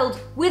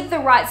styled with the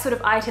right sort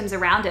of items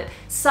around it,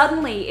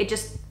 suddenly it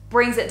just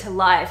brings it to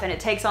life and it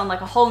takes on like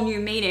a whole new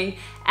meaning.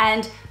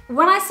 And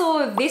when I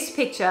saw this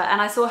picture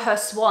and I saw her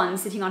swan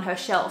sitting on her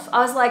shelf, I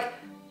was like,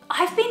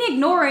 I've been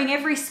ignoring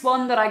every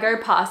swan that I go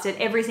past at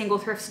every single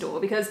thrift store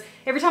because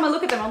every time I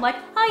look at them, I'm like,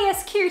 oh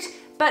yes, cute,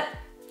 but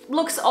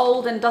looks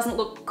old and doesn't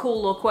look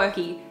cool or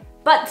quirky.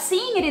 But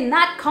seeing it in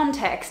that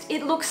context,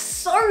 it looks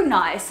so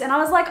nice. And I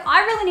was like,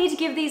 I really need to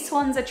give these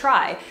swans a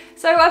try.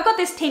 So I've got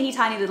this teeny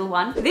tiny little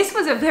one. This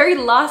was a very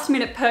last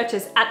minute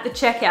purchase at the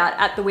checkout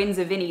at the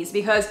Windsor Vinnies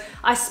because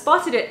I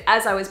spotted it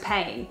as I was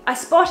paying. I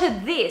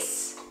spotted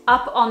this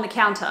up on the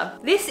counter.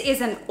 This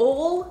is an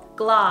all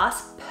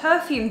glass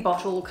perfume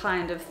bottle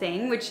kind of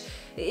thing, which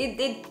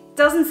it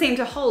doesn't seem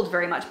to hold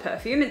very much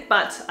perfume,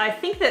 but I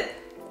think that,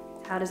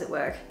 how does it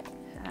work?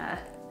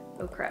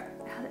 Oh crap,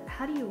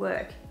 how do you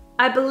work?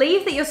 I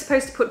believe that you're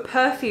supposed to put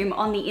perfume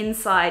on the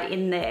inside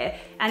in there,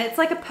 and it's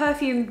like a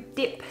perfume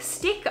dip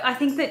stick. I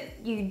think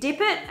that you dip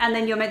it and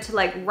then you're meant to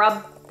like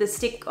rub the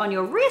stick on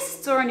your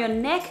wrists or on your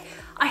neck.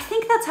 I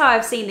think that's how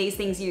I've seen these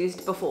things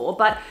used before,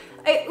 but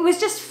it was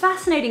just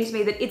fascinating to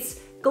me that it's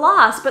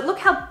glass, but look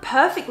how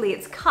perfectly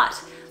it's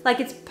cut. Like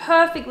it's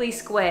perfectly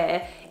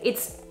square.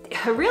 It's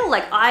a real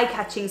like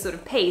eye-catching sort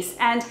of piece.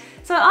 And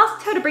so I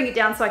asked her to bring it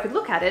down so I could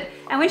look at it.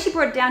 And when she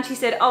brought it down, she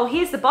said, oh,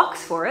 here's the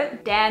box for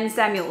it. Dan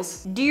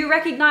Samuels. Do you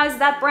recognize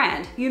that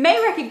brand? You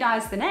may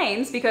recognize the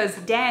names because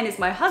Dan is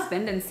my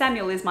husband and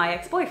Samuel is my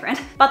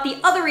ex-boyfriend. But the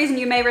other reason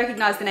you may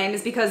recognize the name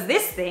is because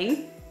this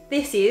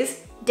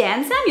is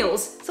Dan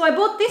Samuels. So I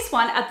bought this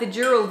one at the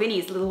Dural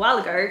Vinnies a little while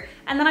ago,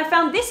 and then I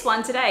found this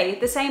one today,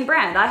 the same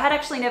brand. I had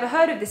actually never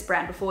heard of this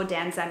brand before,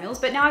 Dan Samuels,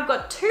 but now I've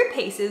got 2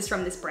 pieces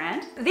from this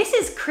brand. This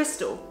is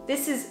crystal.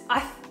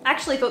 I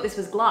actually thought this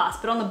was glass,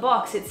 but on the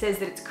box it says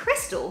that it's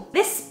crystal.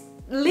 This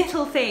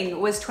little thing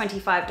was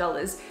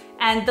 $25.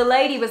 And the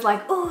lady was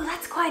like, oh,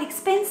 that's quite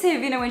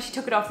expensive, you know, when she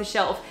took it off the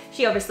shelf.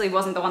 She obviously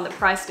wasn't the one that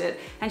priced it.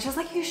 And she was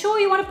like, you sure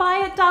you want to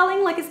buy it,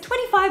 darling? Like, it's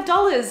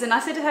 $25. And I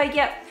said to her,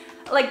 yeah,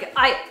 like,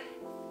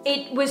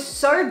 it was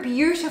so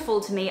beautiful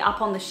to me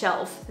up on the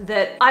shelf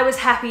that I was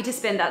happy to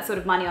spend that sort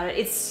of money on it.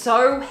 It's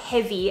so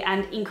heavy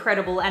and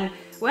incredible. And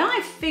when I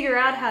figure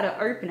out how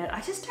to open it, I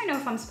just don't know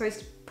if I'm supposed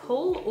to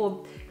pull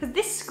or, because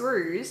this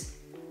screws.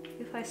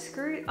 If I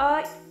screw,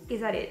 is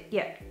that it?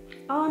 Yeah.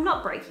 Oh, I'm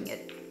not breaking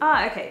it.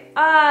 Okay.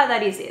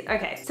 That is it.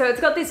 Okay. So it's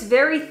got this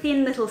very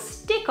thin little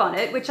stick on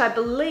it, which I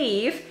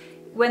believe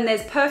when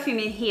there's perfume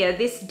in here,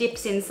 this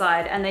dips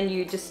inside and then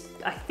you just,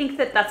 I think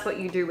that that's what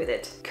you do with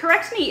it.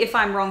 Correct me if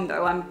I'm wrong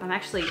though, I'm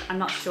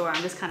not sure,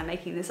 I'm just kind of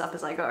making this up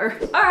as I go.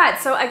 All right,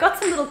 so I got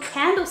some little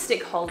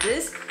candlestick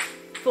holders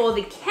for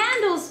the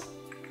candles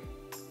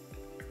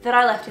that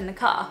I left in the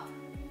car.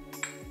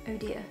 Oh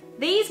dear.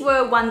 These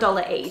were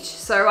 $1 each,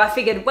 so I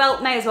figured,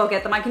 well, may as well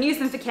get them. I can use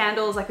them for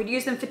candles, I could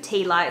use them for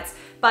tea lights,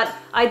 but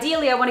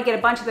ideally I want to get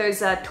a bunch of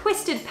those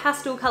twisted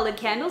pastel colored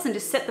candles and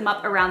just set them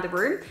up around the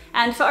room.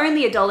 And for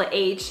only $1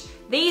 each,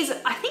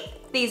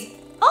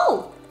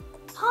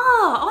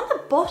 on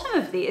the bottom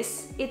of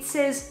this, it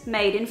says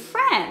made in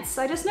France,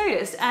 I just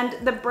noticed, and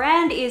the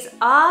brand is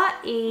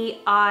REIMS.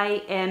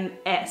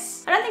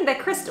 I don't think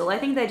they're crystal, I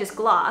think they're just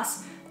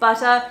glass,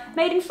 but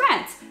made in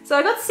France. So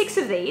I got 6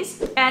 of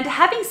these, and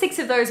having 6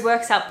 of those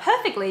works out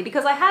perfectly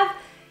because I have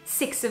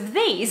 6 of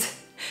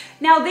these.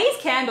 Now these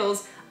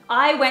candles,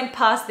 I went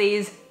past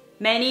these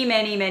many,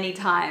 many, many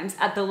times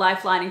at the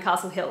Lifeline in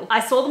Castle Hill. I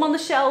saw them on the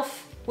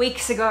shelf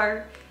weeks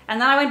ago, and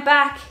then I went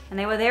back and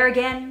they were there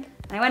again,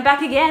 and I went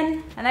back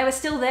again and they were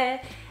still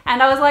there.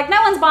 And I was like,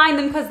 no one's buying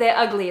them because they're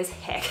ugly as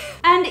heck.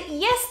 And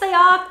yes, they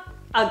are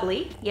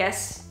ugly,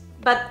 yes,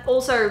 but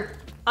also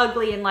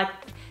ugly in like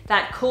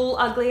that cool,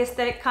 ugly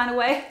aesthetic kind of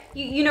way.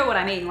 You know what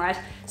I mean, right?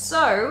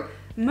 So,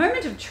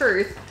 moment of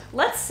truth,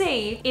 let's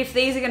see if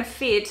these are gonna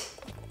fit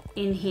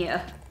in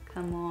here.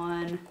 Come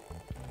on.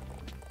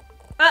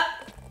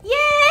 Yay!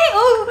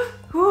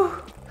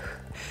 Oh!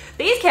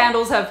 These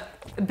candles have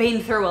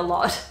been through a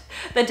lot.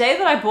 The day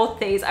that I bought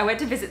these, I went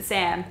to visit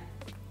Sam,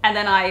 and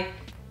then I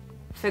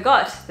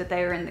forgot that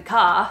they were in the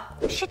car.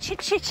 Shit,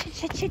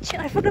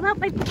 I forgot about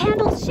my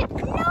candles, shit,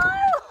 no!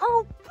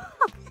 Oh,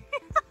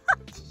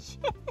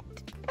 shit.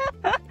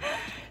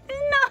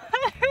 No!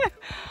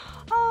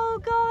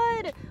 Oh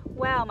God.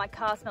 Wow, my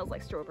car smells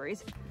like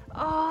strawberries.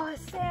 Oh,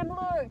 Sam,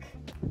 look.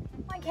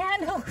 My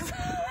candles.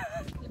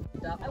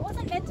 I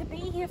wasn't meant to be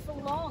here for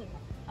long.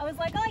 I was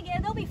like, oh yeah,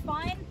 they'll be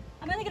fine.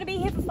 I'm only gonna be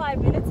here for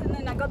 5 minutes, and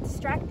then I got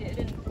distracted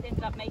and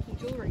ended up making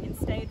jewelry and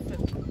stayed for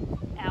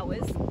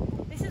hours.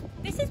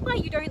 This is why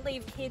you don't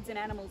leave kids and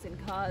animals in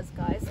cars,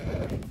 guys.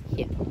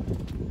 Here,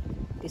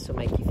 this will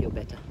make you feel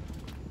better.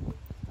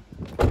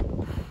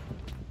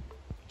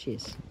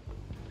 Cheers.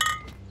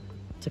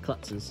 To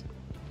Klutzes.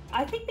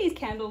 I think these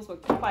candles were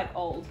quite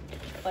old.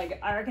 Like,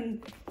 I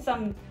reckon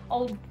some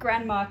old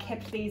grandma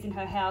kept these in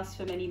her house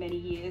for many, many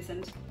years,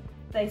 and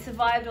they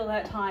survived all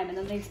that time, and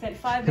then they spent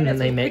 5 minutes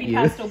with pretty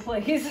pastel,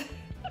 please.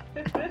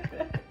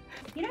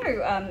 You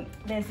know,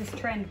 there's this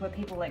trend where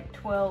people like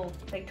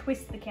they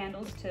twist the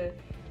candles to,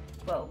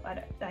 well,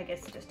 I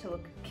guess just to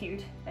look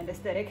cute and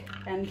aesthetic.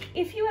 And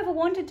if you ever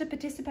wanted to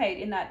participate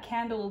in that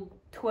candle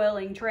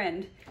twirling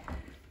trend,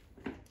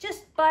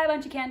 just buy a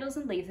bunch of candles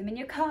and leave them in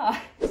your car.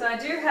 So I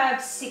do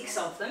have 6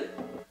 of them.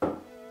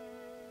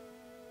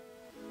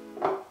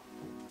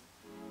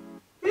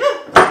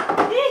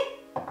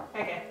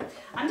 Okay,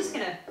 I'm just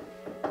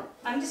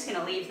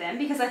gonna leave them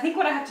because I think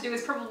what I have to do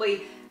is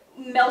probably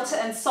melt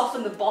and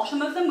soften the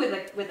bottom of them with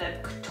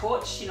a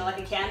torch, you know, like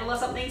a candle or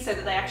something, so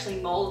that they actually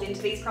mold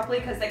into these properly,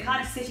 because they're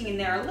kind of sitting in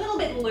there a little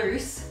bit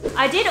loose.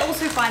 I did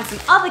also find some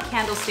other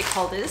candlestick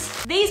holders.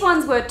 These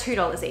ones were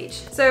 $2 each.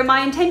 So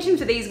my intention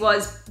for these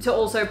was to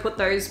also put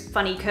those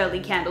funny curly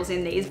candles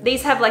in these.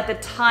 These have like the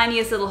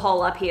tiniest little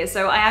hole up here,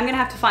 so I am gonna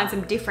have to find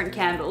some different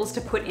candles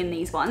to put in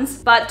these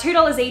ones. But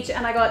 $2 each,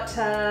 and I got,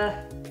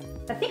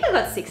 I think I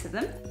got 6 of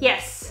them.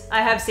 Yes,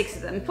 I have 6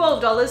 of them.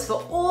 $12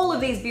 for all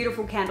of these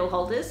beautiful candle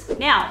holders.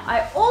 Now,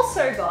 I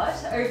also got,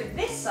 over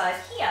this side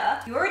here,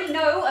 you already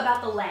know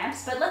about the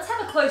lamps, but let's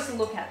have a closer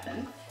look at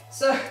them.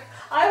 So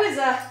I was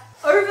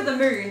over the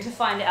moon to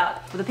find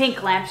out the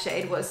pink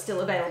lampshade was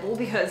still available,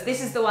 because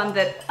this is the one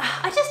that,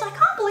 I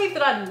can't believe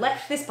that I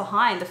left this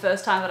behind the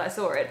first time that I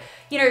saw it.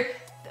 You know,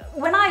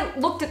 when I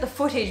looked at the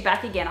footage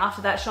back again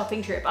after that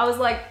shopping trip, I was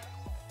like,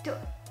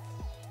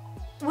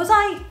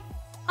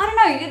 I don't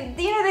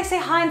know, you know they say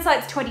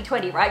hindsight's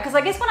 20/20, right? Because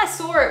I guess when I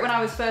saw it when I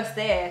was first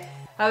there,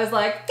 I was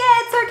like, yeah,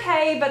 it's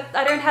okay, but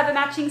I don't have a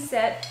matching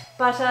set,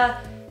 but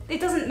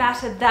it doesn't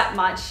matter that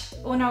much.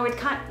 Or no, it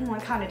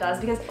kind of does,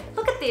 because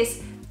look at this.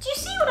 Do you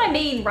see what I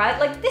mean, right?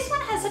 Like, this one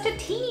has such a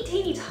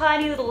teeny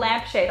tiny little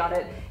lampshade on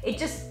it.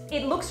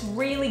 It looks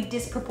really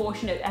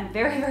disproportionate and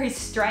very, very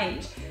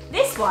strange.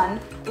 This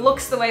one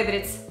looks the way that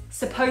it's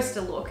supposed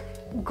to look,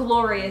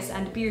 glorious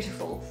and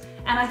beautiful.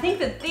 And I think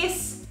that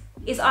this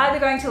is either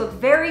going to look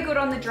very good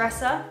on the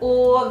dresser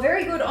or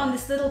very good on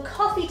this little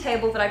coffee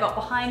table that I got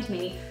behind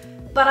me,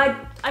 but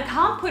I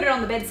can't put it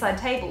on the bedside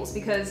tables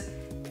because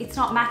it's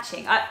not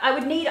matching. I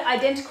would need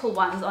identical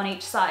ones on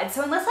each side.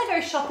 So unless I go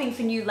shopping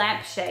for new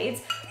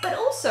lampshades, but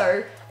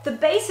also the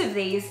base of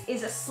these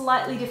is a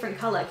slightly different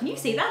color. Can you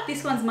see that?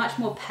 This one's much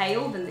more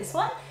pale than this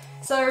one.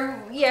 So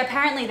yeah,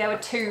 apparently there were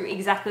 2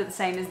 exactly the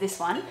same as this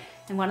one,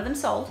 and one of them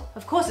sold.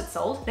 Of course it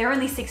sold. They're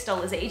only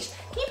 $6 each.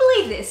 Can you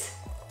believe this?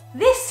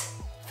 This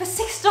for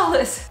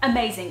 $6.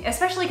 Amazing,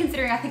 especially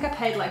considering I think I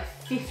paid like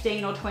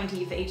 15 or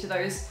 20 for each of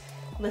those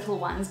little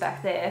ones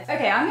back there.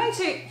 Okay, I'm going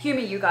to humor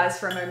you guys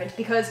for a moment,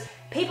 because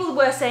people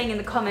were saying in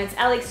the comments,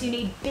 Alex, you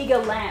need bigger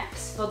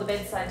lamps for the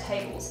bedside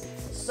tables.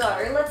 So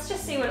let's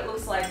just see what it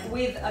looks like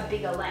with a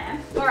bigger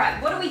lamp. All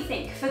right, what do we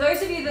think? For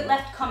those of you that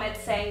left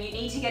comments saying you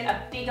need to get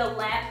a bigger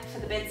lamp for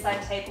the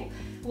bedside table,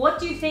 what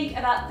do you think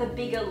about the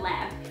bigger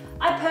lamp?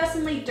 I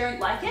personally don't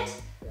like it.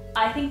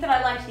 I think that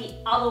I like the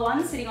other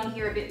one sitting on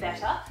here a bit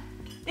better.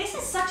 This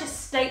is such a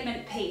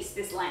statement piece,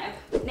 this lamp.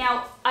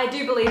 Now, I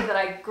do believe that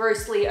I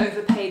grossly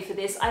overpaid for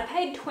this. I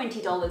paid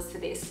 $20 for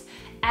this,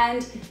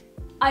 and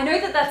I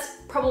know that that's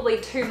probably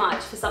too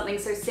much for something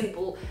so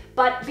simple,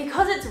 but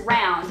because it's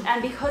round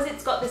and because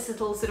it's got this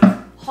little sort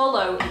of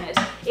hollow in it,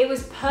 it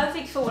was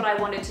perfect for what I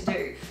wanted to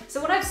do.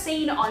 So what I've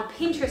seen on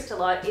Pinterest a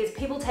lot is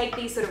people take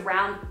these sort of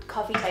round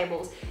coffee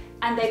tables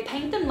and they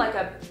paint them like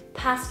a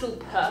pastel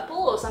purple,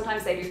 or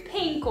sometimes they do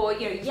pink or,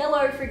 you know,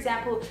 yellow, for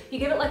example. You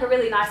give it like a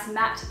really nice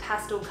matte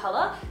pastel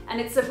color,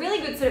 and it's a really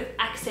good sort of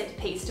accent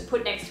piece to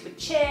put next to a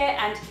chair,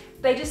 and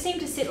they just seem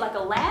to sit like a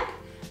lamp,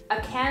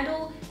 a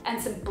candle,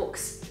 and some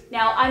books.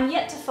 Now, I'm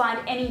yet to find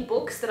any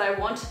books that I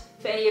want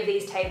for any of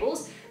these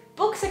tables.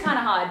 Books are kind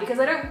of hard because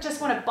I don't just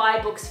want to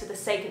buy books for the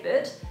sake of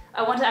it.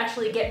 I want to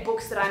actually get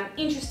books that I'm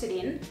interested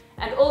in,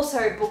 and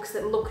also books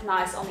that look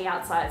nice on the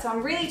outside. So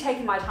I'm really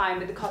taking my time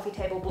with the coffee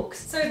table books.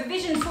 So the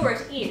vision for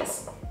it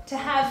is to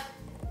have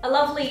a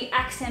lovely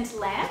accent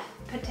lamp,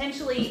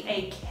 potentially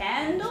a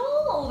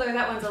candle, although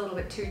that one's a little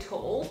bit too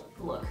tall.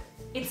 Look,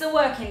 it's a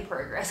work in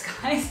progress,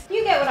 guys.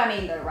 You get what I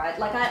mean though, right?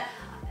 Like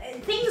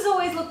things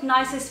always look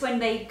nicest when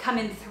they come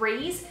in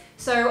 3s.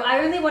 So I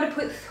only want to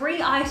put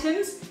 3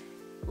 items: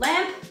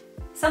 lamp,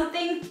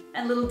 something,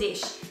 and little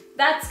dish.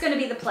 That's going to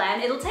be the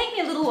plan. It'll take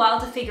me a little while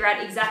to figure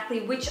out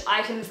exactly which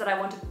items that I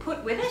want to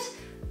put with it,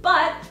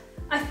 but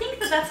I think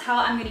that that's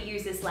how I'm going to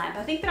use this lamp.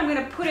 I think that I'm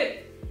going to put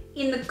it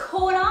in the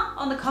corner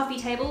on the coffee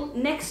table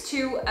next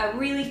to a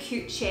really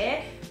cute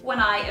chair when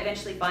I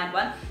eventually find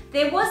one.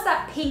 There was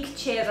that pink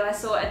chair that I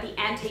saw at the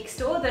antique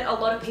store that a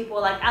lot of people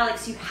were like,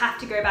 Alex, you have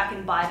to go back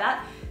and buy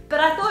that.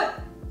 But I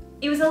thought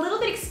it was a little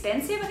bit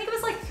expensive. I think it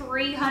was like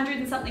 $300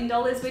 and something,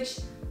 which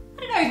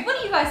I don't know, what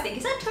do you guys think?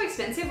 Is that too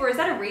expensive, or is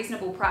that a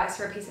reasonable price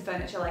for a piece of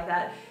furniture like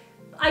that?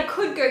 I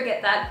could go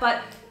get that,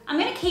 but I'm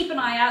gonna keep an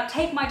eye out,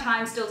 take my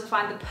time still to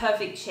find the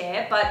perfect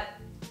chair, but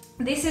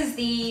this is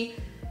the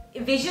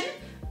vision.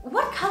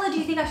 What color do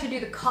you think I should do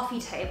the coffee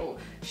table?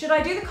 Should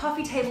I do the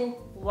coffee table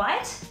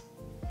white,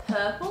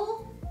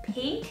 purple,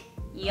 pink,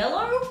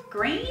 yellow,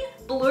 green,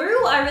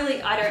 blue? I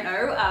don't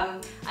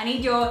know. I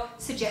need your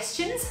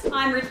suggestions.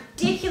 I'm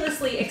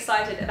ridiculously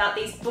excited about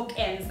these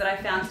bookends that I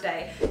found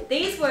today.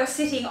 These were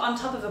sitting on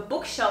top of a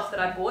bookshelf that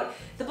I bought.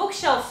 The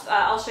bookshelf,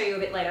 I'll show you a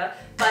bit later,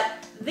 but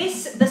the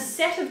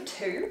set of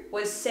 2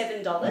 was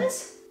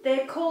 $7.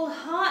 They're called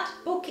Heart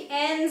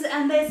Bookends,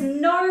 and there's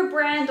no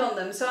brand on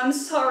them, so I'm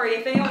sorry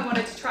if anyone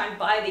wanted to try and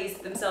buy these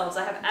themselves.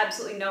 I have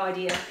absolutely no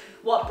idea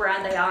what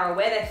brand they are or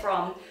where they're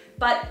from.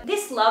 But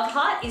this love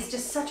heart is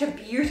just such a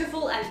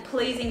beautiful and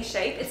pleasing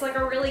shape. It's like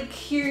a really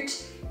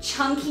cute,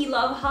 chunky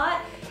love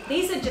heart.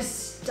 These are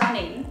just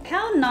stunning.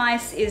 How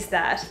nice is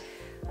that?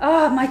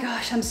 Oh my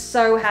gosh, I'm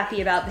so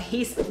happy about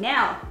these.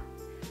 Now,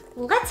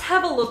 let's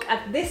have a look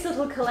at this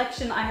little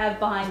collection I have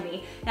behind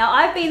me. Now,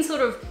 I've been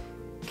sort of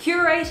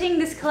curating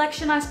this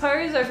collection, I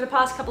suppose, over the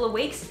past couple of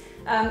weeks.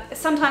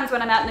 Sometimes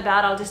when I'm out and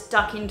about, I'll just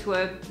duck into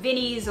a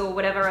Vinnie's or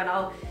whatever and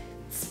I'll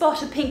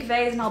spot a pink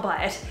vase and I'll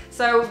buy it.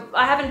 So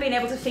I haven't been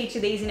able to feature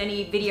these in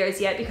any videos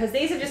yet because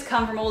these have just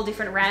come from all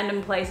different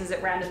random places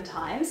at random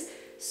times.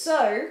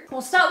 So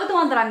we'll start with the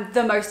one that I'm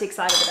the most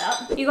excited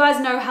about. You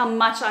guys know how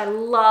much I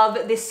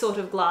love this sort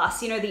of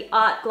glass. You know, the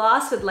art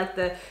glass with like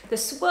the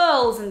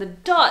swirls and the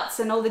dots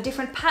and all the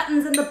different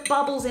patterns and the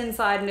bubbles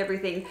inside and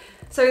everything.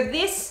 So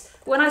this,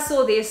 when I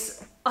saw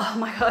this, oh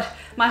my God,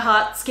 my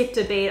heart skipped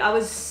a beat. I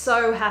was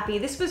so happy.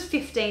 This was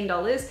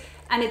 $15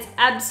 and it's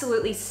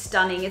absolutely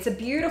stunning. It's a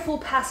beautiful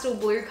pastel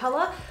blue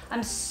color.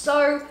 I'm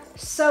so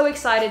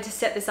excited to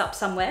set this up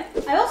somewhere.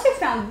 I also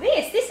found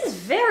this. This is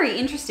very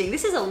interesting.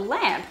 This is a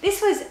lamp.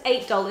 This was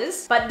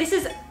 $8, but this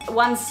is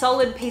one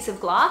solid piece of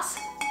glass.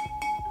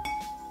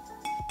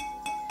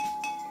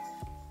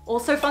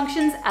 Also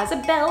functions as a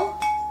bell.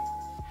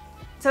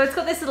 So it's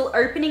got this little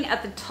opening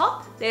at the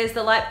top. There's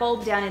the light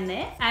bulb down in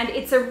there. And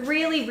it's a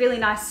really, really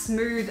nice,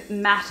 smooth,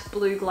 matte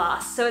blue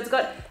glass. So it's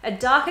got a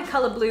darker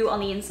color blue on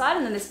the inside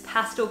and then this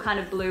pastel kind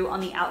of blue on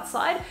the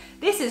outside.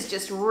 This is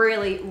just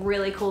really,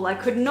 really cool. I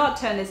could not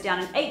turn this down,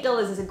 and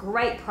 $8 is a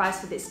great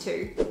price for this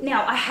too.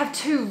 Now, I have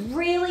two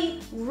really,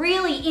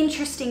 really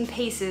interesting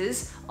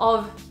pieces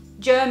of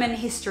German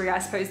history, I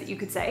suppose that you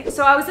could say.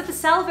 So I was at the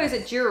Salvos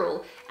at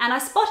Dural and I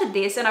spotted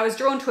this and I was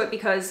drawn to it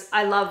because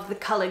I love the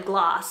colored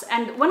glass.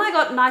 And when I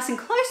got nice and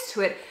close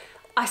to it,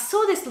 I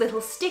saw this little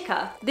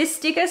sticker. This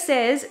sticker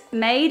says,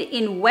 made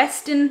in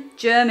Western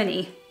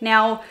Germany.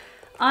 Now,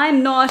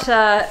 I'm not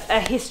a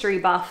history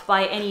buff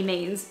by any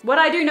means. What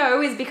I do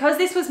know is because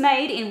this was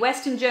made in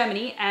Western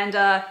Germany and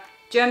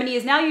Germany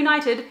is now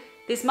united,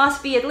 this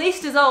must be at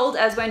least as old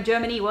as when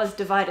Germany was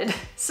divided.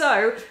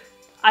 So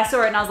I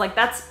saw it and I was like,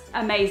 that's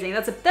amazing.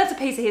 That's a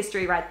piece of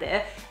history right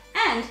there.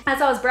 And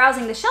as I was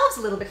browsing the shelves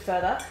a little bit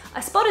further,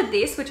 I spotted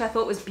this, which I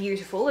thought was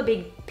beautiful, a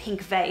big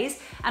pink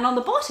vase. And on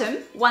the bottom,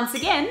 once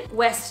again,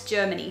 West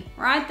Germany,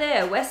 right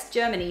there, West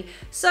Germany.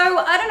 So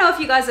I don't know if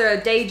you guys are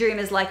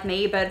daydreamers like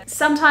me, but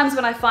sometimes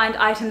when I find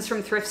items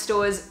from thrift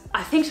stores,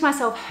 I think to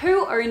myself,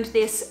 who owned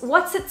this?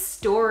 What's its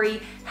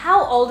story?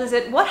 How old is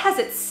it? What has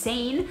it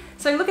seen?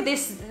 So look at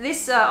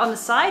this on the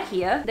side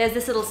here, there's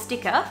this little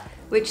sticker,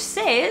 which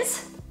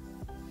says,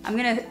 I'm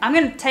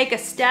gonna take a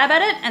stab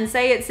at it and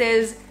say it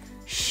says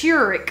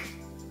Schurig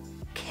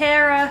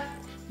Keramik.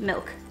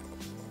 No,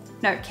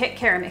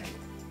 Keramik.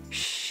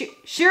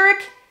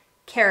 Schurig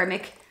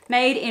Keramik,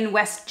 made in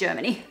West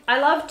Germany.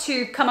 I love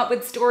to come up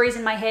with stories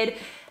in my head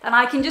and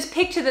I can just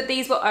picture that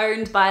these were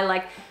owned by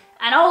like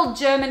an old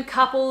German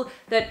couple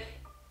that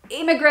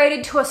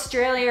immigrated to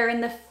Australia in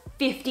the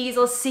 50s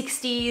or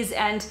 60s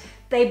and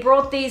they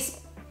brought these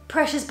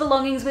precious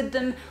belongings with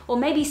them, or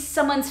maybe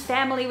someone's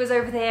family was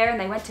over there and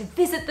they went to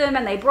visit them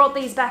and they brought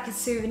these back as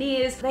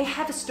souvenirs. They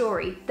have a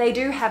story. They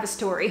do have a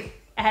story.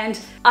 And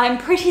I'm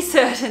pretty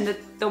certain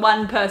that the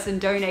one person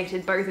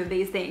donated both of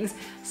these things.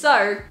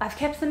 So I've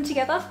kept them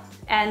together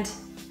and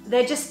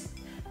they're just,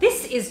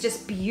 this is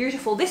just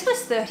beautiful. This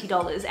was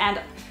 $30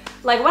 and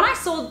like when I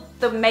saw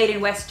the made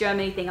in West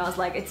Germany thing, I was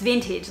like, it's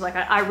vintage. Like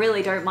I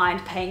really don't mind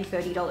paying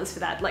 $30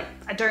 for that. Like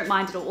I don't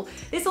mind at all.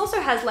 This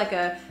also has like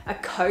a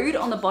code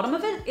on the bottom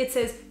of it. It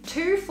says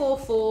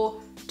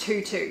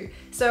 24422.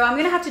 So I'm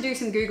gonna have to do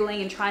some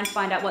Googling and try and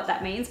find out what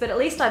that means, but at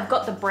least I've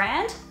got the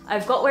brand,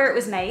 I've got where it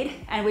was made,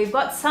 and we've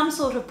got some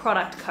sort of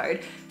product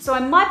code. So I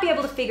might be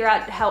able to figure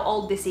out how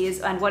old this is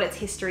and what its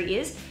history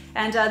is.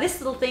 And this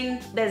little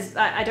thing,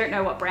 I don't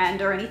know what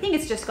brand or anything,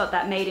 it's just got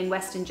that made in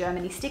Western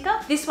Germany sticker.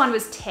 This one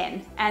was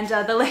 10, and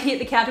the lady at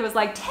the counter was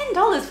like,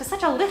 $10 for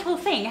such a little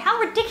thing, how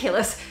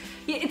ridiculous.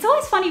 It's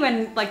always funny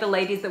when like the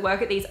ladies that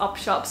work at these op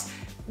shops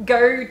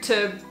go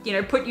to, you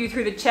know, put you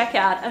through the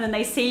checkout and then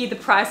they see the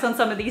price on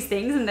some of these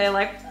things and they're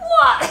like,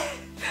 what?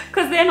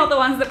 Because they're not the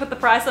ones that put the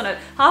price on it.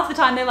 Half the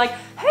time they're like,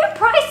 who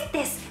priced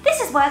this? This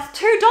is worth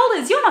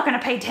 $2. You're not gonna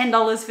pay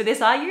 $10 for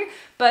this, are you?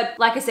 But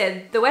like I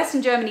said, the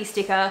Western Germany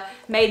sticker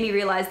made me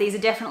realize these are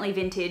definitely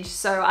vintage.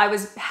 So I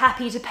was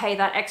happy to pay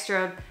that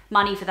extra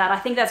money for that. I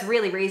think that's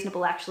really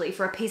reasonable actually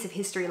for a piece of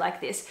history like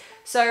this.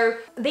 So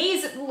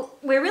these,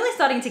 we're really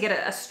starting to get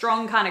a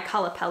strong kind of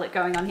color palette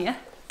going on here.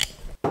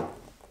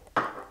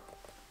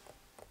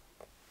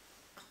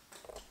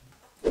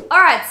 All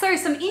right, so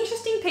some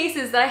interesting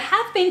pieces that I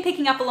have been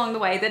picking up along the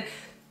way that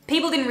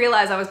people didn't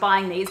realize I was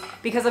buying these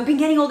because I've been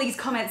getting all these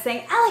comments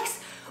saying,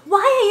 Alex, why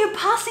are you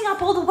passing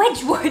up all the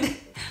Wedgwood?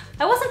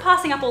 I wasn't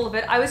passing up all of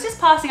it, I was just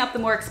passing up the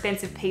more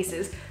expensive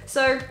pieces.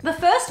 So the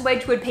first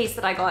Wedgwood piece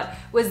that I got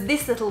was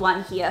this little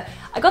one here.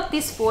 I got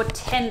this for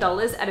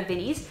 $10 at a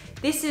Vinnie's.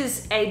 This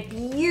is a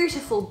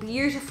beautiful,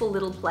 beautiful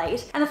little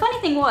plate. And the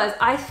funny thing was,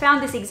 I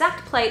found this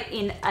exact plate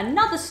in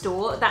another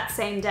store that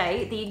same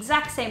day, the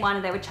exact same one,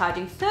 and they were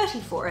charging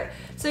 $30 for it.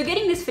 So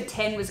getting this for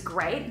 $10 was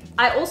great.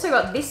 I also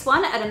got this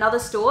one at another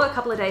store a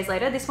couple of days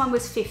later. This one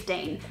was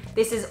 $15.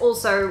 This is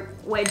also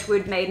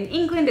Wedgwood made in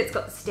England. It's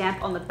got the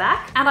stamp on the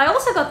back. And I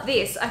also got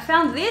this. I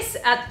found this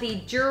at the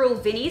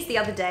Dural Vinnie's the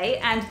other day,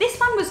 and this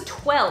one was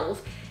 $12.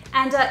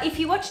 And if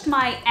you watched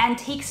my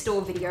antique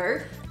store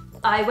video,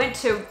 I went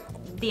to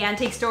the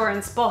antique store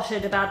and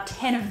spotted about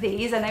 10 of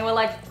these, and they were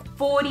like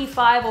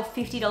 $45 or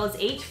 $50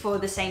 each for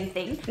the same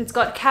thing. It's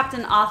got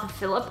Captain Arthur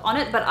Phillip on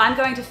it, but I'm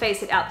going to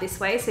face it out this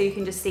way so you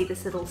can just see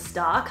this little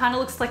star. Kind of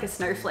looks like a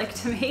snowflake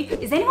to me.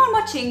 Is anyone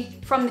watching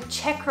from the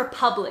Czech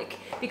Republic?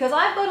 Because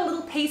I've got a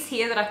little piece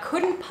here that I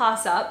couldn't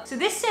pass up. So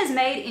this says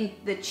made in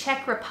the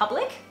Czech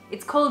Republic.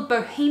 It's called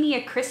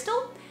Bohemia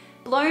Crystal,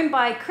 blown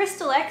by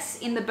Crystal X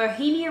in the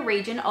Bohemia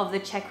region of the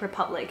Czech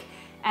Republic.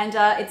 And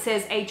it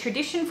says a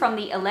tradition from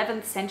the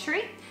 11th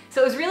century.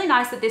 So it was really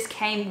nice that this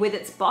came with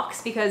its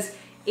box because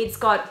it's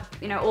got,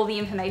 you know, all the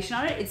information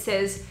on it. It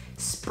says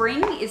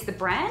Spring is the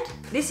brand.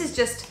 This is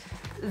just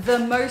the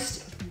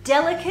most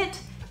delicate,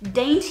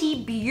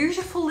 dainty,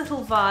 beautiful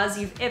little vase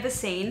you've ever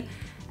seen.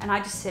 And I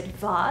just said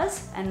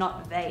vase and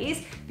not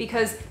vase,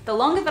 because the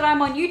longer that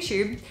I'm on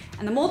YouTube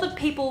and the more that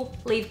people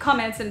leave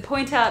comments and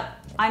point out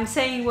I'm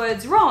saying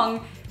words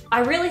wrong,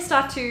 I really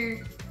start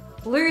to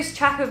lose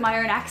track of my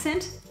own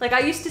accent. Like, I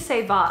used to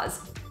say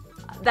vase.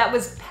 That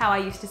was how I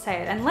used to say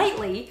it. And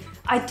lately,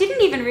 I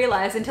didn't even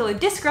realize until a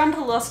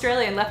disgruntled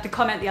Australian left a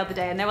comment the other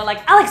day and they were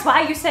like, Alex,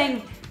 why are you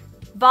saying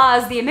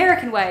vase the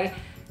American way?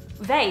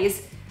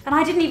 Vase. And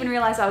I didn't even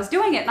realize I was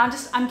doing it.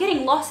 And I'm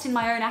getting lost in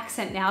my own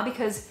accent now,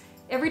 because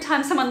every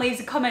time someone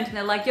leaves a comment and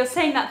they're like, you're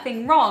saying that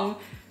thing wrong,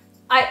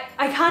 I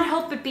can't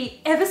help but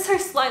be ever so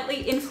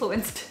slightly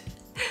influenced.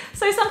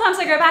 So sometimes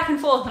I go back and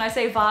forth and I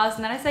say vase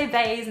and then I say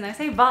vase and then I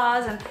say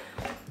vase, and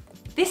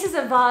this is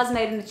a vase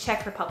made in the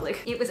Czech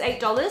Republic. It was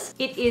 $8.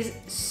 It is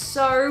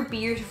so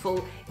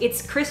beautiful.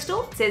 It's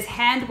crystal. It says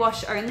hand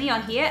wash only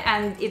on here,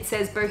 and it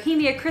says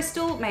Bohemia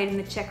Crystal made in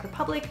the Czech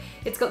Republic.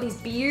 It's got these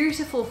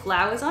beautiful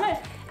flowers on it,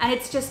 and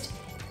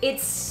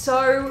it's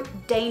so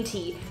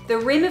dainty. The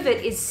rim of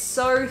it is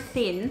so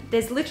thin.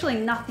 There's literally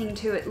nothing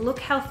to it. Look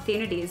how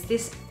thin it is.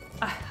 This,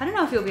 I don't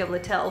know if you'll be able to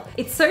tell.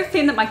 It's so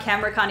thin that my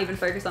camera can't even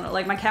focus on it.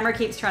 Like, my camera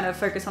keeps trying to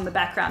focus on the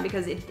background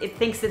because it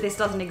thinks that this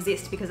doesn't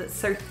exist because it's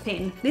so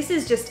thin. This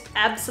is just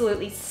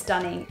absolutely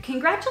stunning.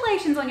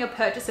 Congratulations on your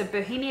purchase of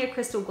Bohemia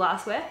Crystal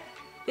glassware.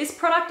 This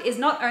product is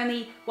not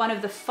only one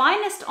of the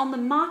finest on the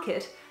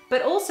market,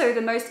 but also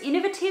the most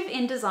innovative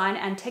in design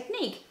and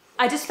technique.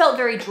 I just felt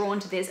very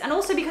drawn to this, and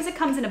also because it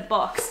comes in a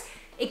box,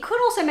 it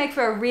could also make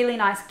for a really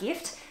nice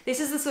gift. This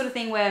is the sort of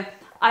thing where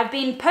I've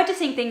been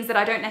purchasing things that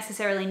I don't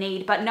necessarily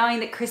need, but knowing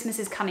that Christmas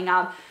is coming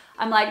up,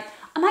 I'm like,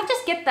 I might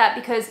just get that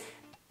because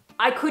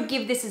I could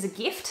give this as a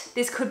gift.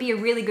 This could be a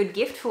really good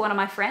gift for one of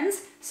my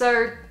friends.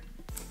 So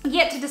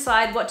yet to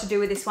decide what to do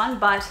with this one,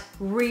 but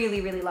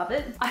really, really love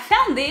it. I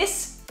found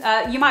this.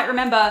 You might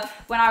remember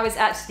when I was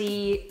at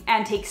the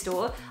antique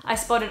store, I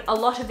spotted a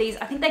lot of these.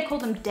 I think they call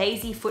them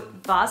daisy foot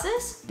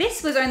vases.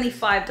 This was only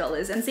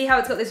 $5, and see how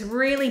it's got this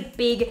really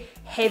big,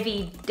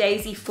 heavy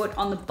daisy foot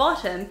on the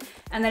bottom,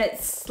 and then it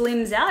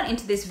slims out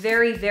into this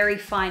very, very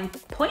fine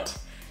point.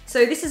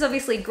 So this is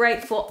obviously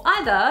great for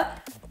either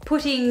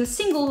putting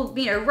single,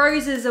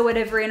 roses or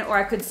whatever in, or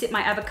I could sit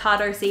my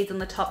avocado seeds on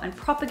the top and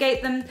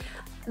propagate them.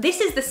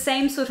 This is the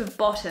same sort of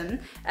bottom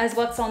as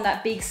what's on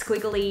that big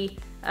squiggly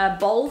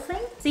bowl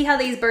thing. See how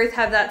these both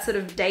have that sort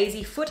of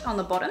daisy foot on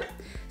the bottom?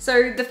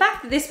 So the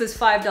fact that this was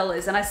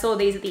 $5 and I saw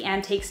these at the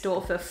antique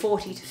store for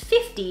 $40 to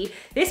 $50,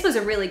 this was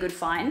a really good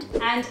find.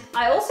 And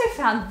I also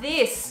found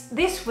this.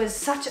 This was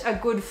such a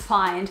good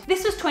find.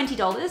 This was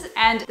 $20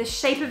 and the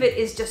shape of it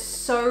is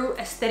just so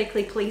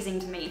aesthetically pleasing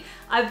to me.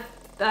 I've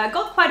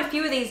got quite a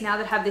few of these now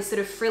that have this sort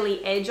of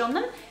frilly edge on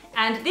them.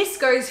 And this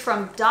goes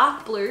from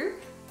dark blue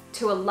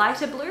to a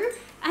lighter blue.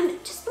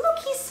 And just look,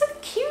 he's so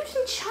cute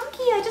and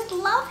chunky. I just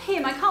love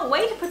him. I can't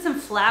wait to put some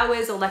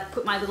flowers or like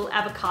put my little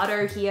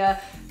avocado here.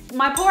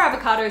 My poor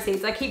avocado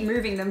seeds, I keep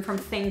moving them from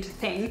thing to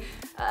thing.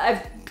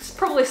 I've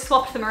probably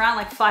swapped them around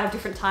like 5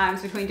 different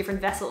times between different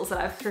vessels that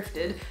I've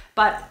thrifted.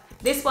 But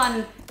this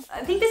one, I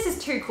think this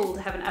is too cool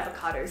to have an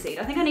avocado seed.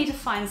 I think I need to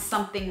find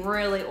something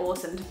really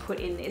awesome to put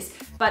in this.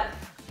 But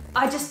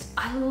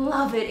I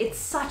love it. It's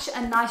such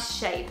a nice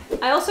shape.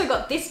 I also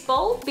got this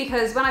bowl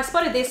because when I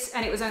spotted this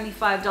and it was only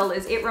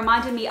 $5, it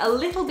reminded me a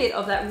little bit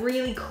of that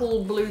really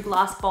cool blue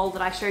glass bowl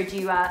that I showed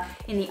you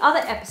in the other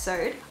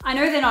episode. I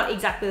know they're not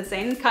exactly the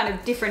same, kind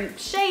of different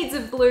shades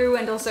of blue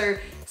and also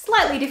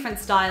slightly different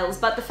styles,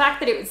 but the fact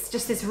that it was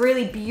just this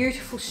really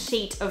beautiful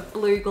sheet of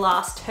blue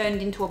glass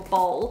turned into a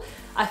bowl,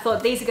 I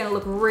thought these are gonna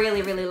look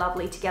really, really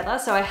lovely together,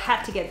 so I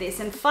had to get this,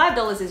 and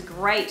 $5 is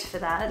great for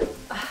that.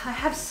 I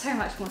have so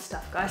much more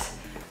stuff, guys.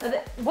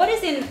 What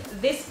is in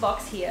this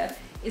box here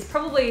is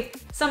probably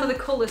some of the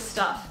coolest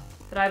stuff.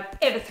 that I've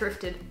ever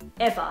thrifted,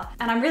 ever.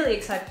 And I'm really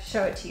excited to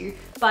show it to you.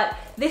 But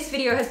this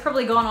video has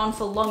probably gone on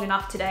for long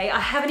enough today. I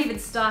haven't even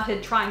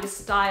started trying to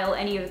style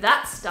any of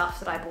that stuff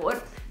that I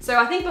bought. So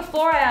I think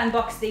before I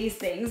unbox these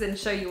things and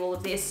show you all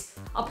of this,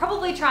 I'll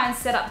probably try and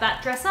set up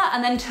that dresser,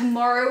 and then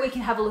tomorrow we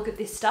can have a look at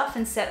this stuff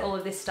and set all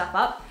of this stuff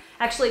up.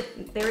 Actually,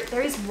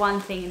 there is one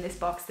thing in this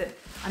box that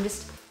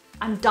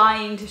I'm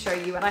dying to show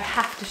you, and I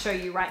have to show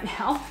you right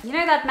now. You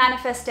know that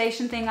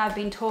manifestation thing I've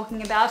been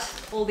talking about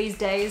all these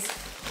days?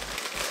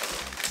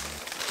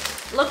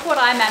 Look what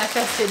I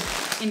manifested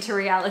into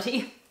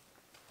reality.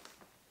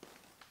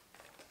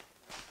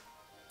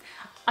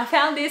 I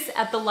found this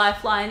at the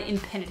Lifeline in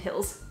Pennant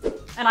Hills,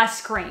 and I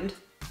screamed,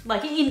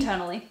 like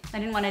internally. I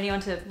didn't want anyone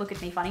to look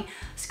at me funny.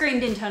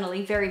 Screamed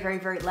internally, very, very,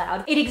 very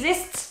loud. It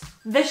exists,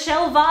 the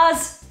shell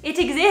vase, it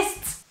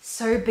exists.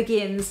 So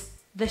begins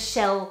the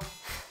shell.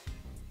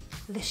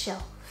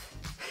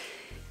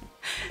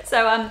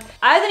 So I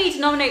either need to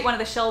nominate one of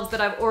the shelves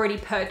that I've already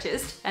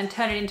purchased and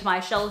turn it into my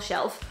shell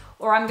shelf,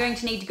 or I'm going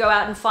to need to go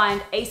out and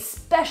find a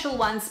special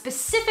one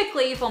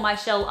specifically for my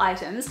shell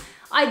items.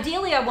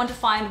 Ideally, I want to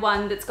find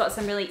one that's got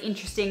some really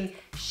interesting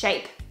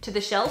shape to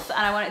the shelf, and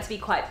I want it to be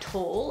quite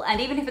tall.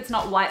 And even if it's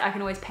not white, I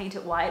can always paint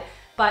it white.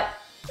 But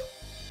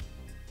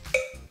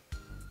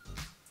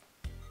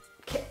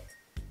okay.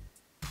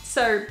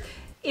 So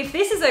if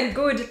this is a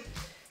good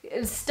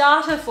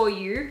starter for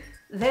you,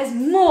 there's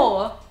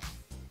more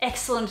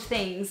excellent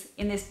things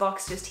in this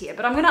box just here.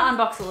 But I'm gonna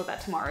unbox all of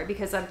that tomorrow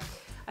because I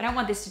don't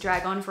want this to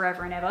drag on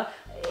forever and ever.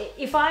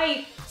 If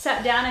I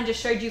sat down and just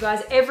showed you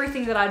guys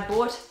everything that I'd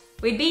bought,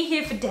 we'd be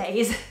here for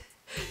days.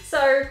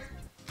 So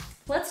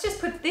let's just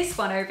put this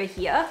one over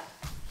here.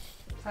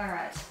 All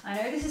right, I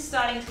know this is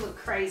starting to look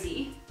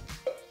crazy.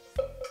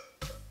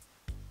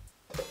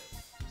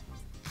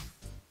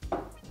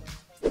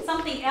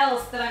 Something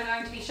else that I'm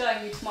going to be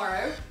showing you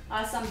tomorrow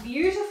are some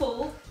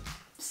beautiful,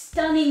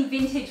 stunning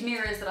vintage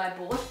mirrors that I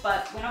bought,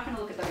 but we're not gonna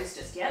look at those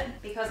just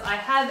yet because I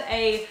have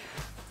a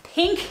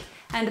pink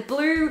and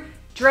blue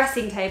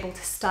dressing table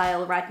to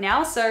style right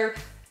now. So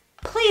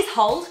please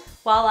hold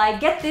while I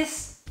get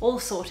this all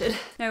sorted.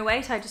 No,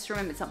 wait, I just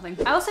remembered something.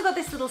 I also got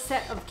this little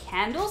set of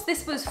candles.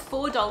 This was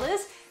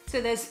 $4.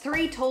 So there's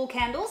 3 tall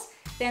candles,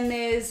 then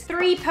there's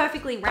 3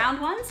 perfectly round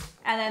ones,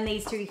 and then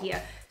these 2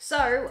 here.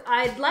 So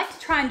I'd like to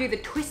try and do the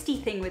twisty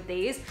thing with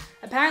these.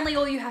 Apparently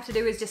all you have to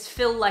do is just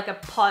fill like a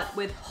pot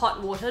with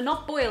hot water,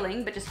 not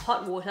boiling, but just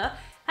hot water,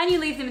 and you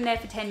leave them in there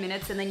for 10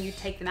 minutes and then you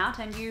take them out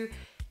and you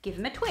give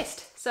them a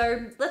twist.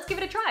 So let's give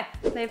it a try.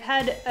 They've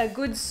had a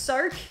good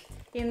soak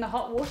in the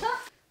hot water.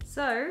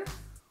 So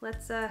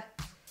let's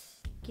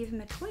give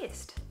them a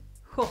twist.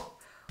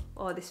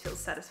 Oh, this feels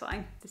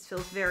satisfying. This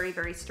feels very,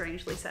 very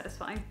strangely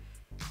satisfying.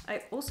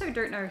 I also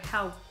don't know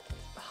how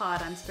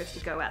hard I'm supposed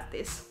to go at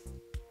this.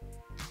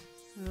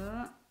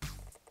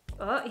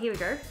 Oh, here we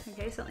go.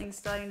 Okay, something's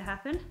starting to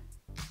happen.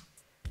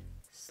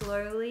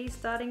 Slowly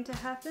starting to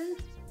happen.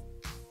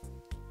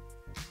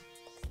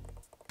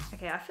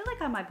 Okay, I feel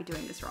like I might be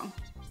doing this wrong.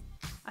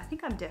 I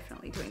think I'm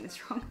definitely doing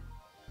this wrong.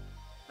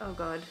 Oh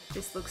God,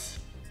 this looks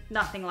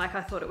nothing like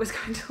I thought it was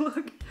going to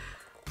look.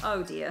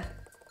 Oh dear.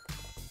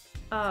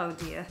 Oh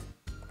dear.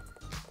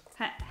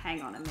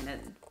 Hang on a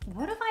minute.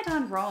 What have I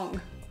done wrong?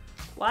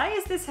 Why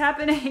is this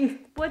happening?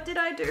 What did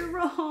I do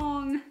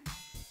wrong?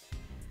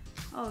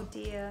 Oh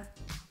dear.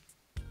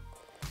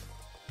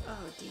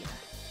 Oh dear.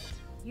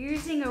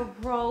 Using a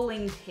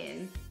rolling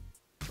pin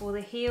or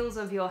the heels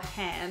of your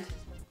hand,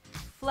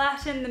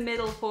 flatten the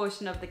middle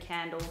portion of the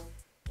candle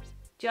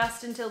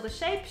just until the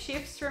shape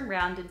shifts from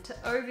rounded to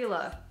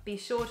ovular. Be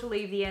sure to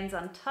leave the ends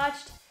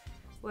untouched.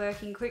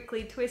 Working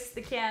quickly, twist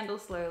the candle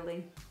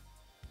slowly.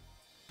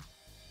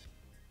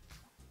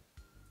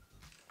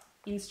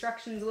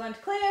 Instructions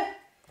weren't clear.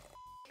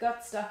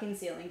 Got stuck in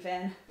ceiling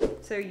fan.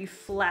 So you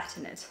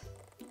flatten it.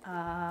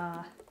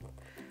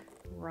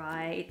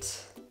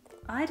 Right.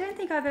 I don't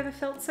think I've ever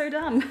felt so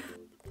dumb.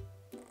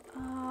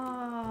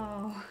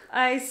 Oh,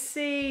 I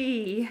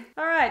see.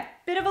 All right,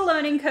 bit of a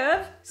learning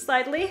curve,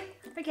 slightly.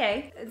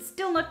 Okay, it's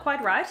still not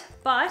quite right,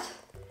 but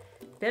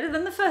better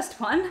than the first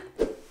one.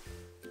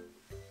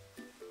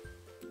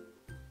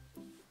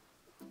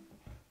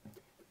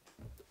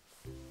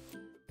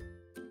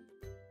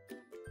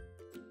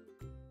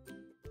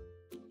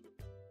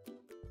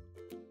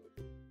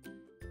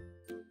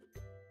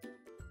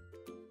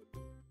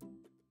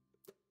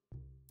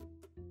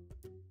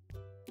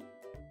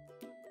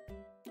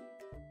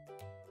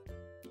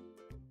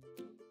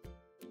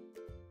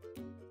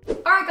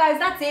 Alright guys,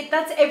 that's it.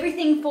 That's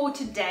everything for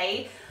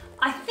today.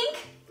 I think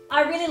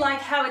I really like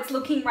how it's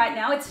looking right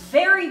now. It's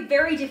very,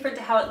 very different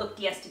to how it looked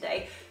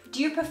yesterday.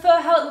 Do you prefer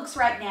how it looks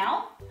right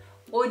now?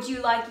 Or do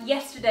you like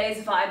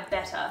yesterday's vibe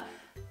better?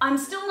 I'm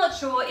still not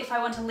sure if I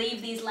want to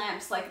leave these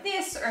lamps like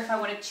this or if I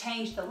want to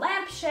change the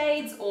lamp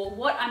shades or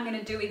what I'm going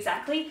to do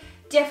exactly.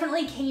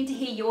 Definitely keen to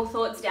hear your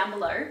thoughts down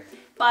below.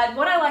 But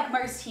what I like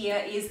most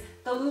here is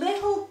the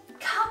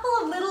couple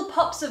of little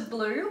pops of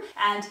blue,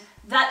 and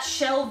that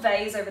shell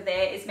vase over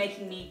there is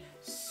making me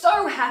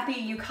so happy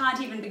you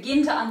can't even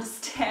begin to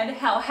understand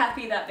how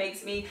happy that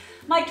makes me.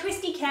 My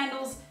twisty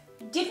candles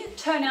didn't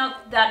turn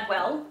out that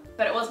well,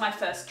 but it was my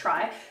first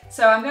try.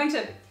 So I'm going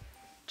to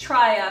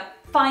try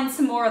find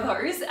some more of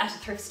those at a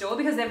thrift store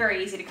because they're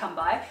very easy to come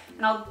by,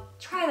 and I'll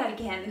try that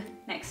again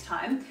next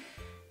time.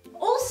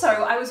 Also,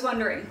 I was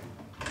wondering,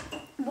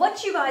 what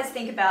do you guys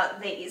think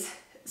about these?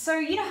 So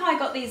you know how I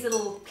got these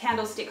little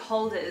candlestick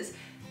holders?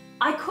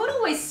 I could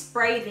always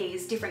spray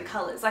these different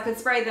colors. I could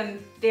spray them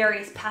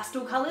various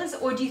pastel colors,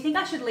 or do you think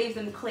I should leave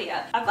them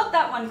clear? I've got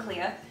that one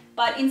clear,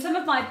 but in some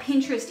of my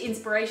Pinterest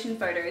inspiration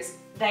photos,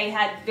 they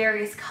had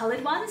various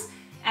colored ones.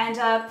 And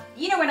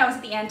you know, when I was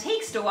at the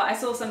antique store, I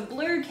saw some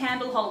blue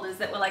candle holders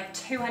that were like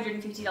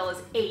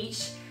 $250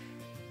 each.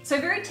 So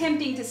very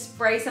tempting to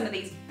spray some of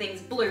these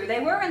things blue.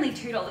 They were only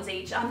 $2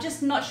 each. I'm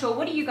just not sure.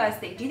 What do you guys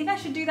think? Do you think I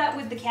should do that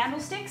with the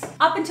candlesticks?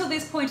 Up until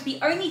this point, the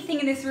only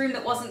thing in this room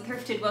that wasn't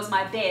thrifted was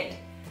my bed.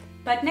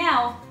 But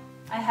now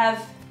I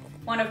have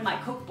one of my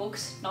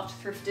cookbooks, not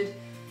thrifted,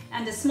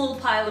 and a small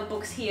pile of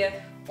books here,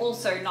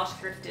 also not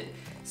thrifted.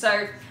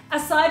 So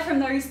aside from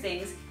those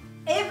things,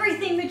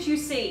 everything that you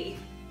see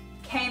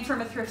came from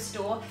a thrift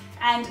store,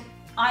 and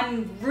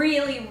I'm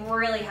really,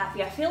 really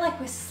happy. I feel like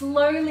we're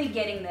slowly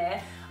getting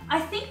there. I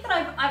think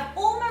that I've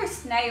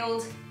almost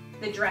nailed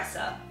the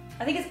dresser.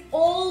 I think it's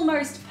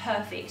almost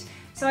perfect.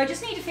 So I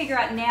just need to figure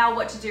out now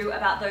what to do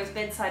about those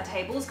bedside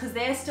tables because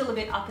they're still a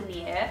bit up in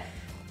the air.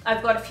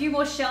 I've got a few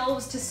more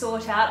shelves to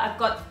sort out. I've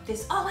got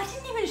this, oh, I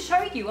didn't even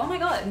show you, oh my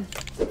God.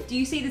 Do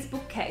you see this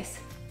bookcase?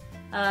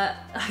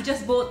 I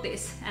just bought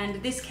this,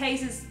 and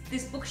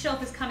this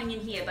bookshelf is coming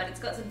in here, but it's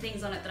got some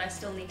things on it that I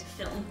still need to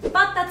film.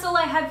 But that's all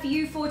I have for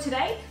you for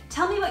today.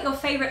 Tell me what your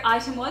favorite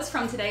item was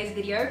from today's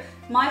video.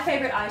 My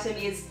favorite item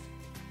is,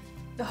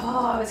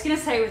 I was gonna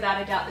say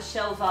without a doubt the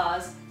shell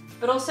vase,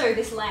 but also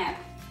this lamp,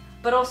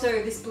 but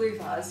also this blue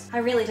vase. I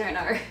really don't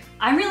know.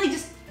 I'm really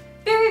just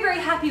very, very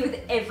happy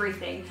with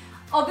everything.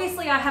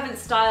 Obviously, I haven't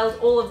styled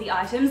all of the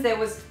items. There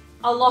was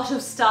a lot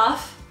of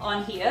stuff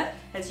on here,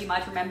 as you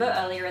might remember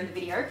earlier in the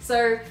video.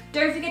 So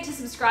don't forget to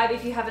subscribe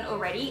if you haven't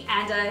already,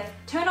 and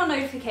turn on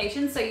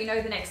notifications so you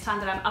know the next time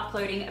that I'm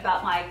uploading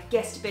about my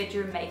guest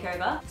bedroom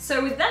makeover.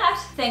 So with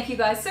that, thank you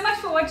guys so much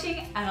for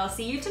watching, and I'll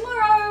see you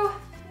tomorrow.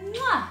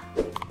 Mwah!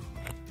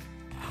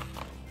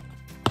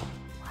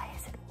 Why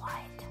is it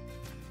white?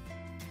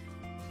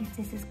 If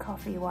this is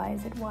coffee, why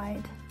is it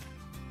white?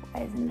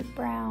 Why isn't it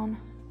brown?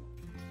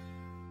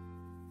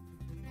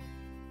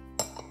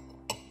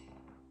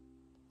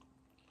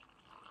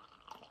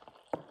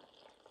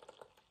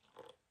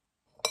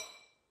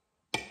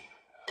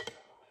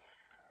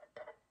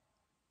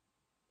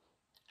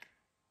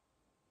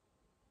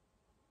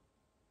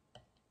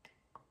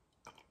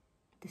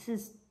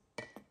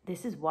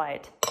 This is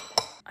white.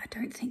 I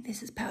don't think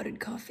this is powdered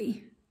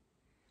coffee.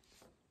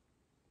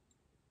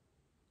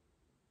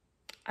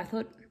 I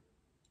thought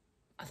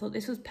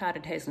this was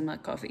powdered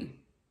hazelnut coffee.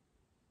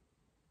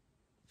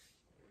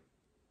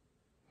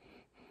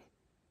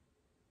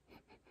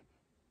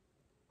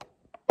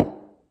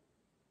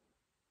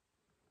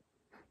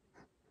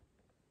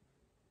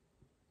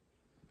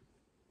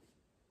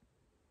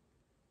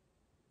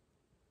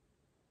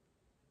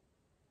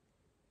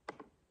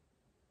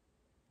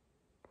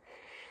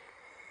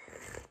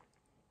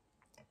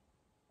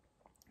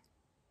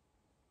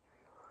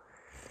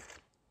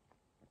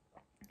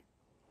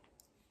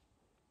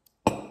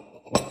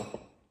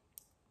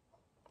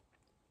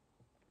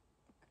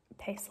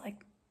 Tastes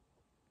like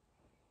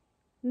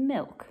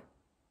milk.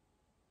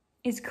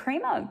 Is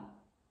creamer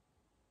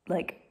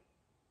like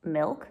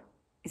milk?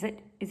 Is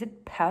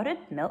it powdered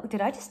milk?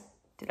 Did I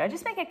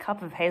just make a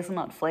cup of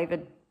hazelnut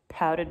flavored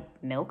powdered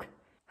milk?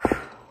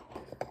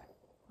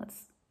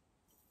 Let's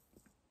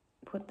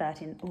put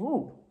that in.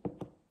 Ooh.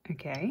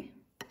 Okay.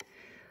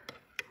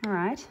 All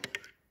right.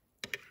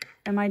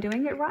 Am I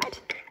doing it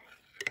right?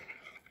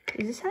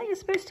 Is this how you're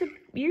supposed to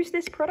use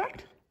this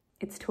product?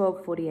 It's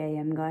 12:40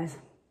 a.m. guys.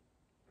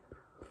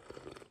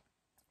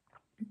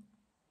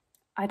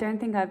 I don't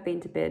think I've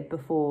been to bed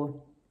before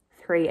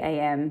 3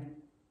 a.m.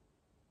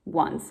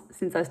 once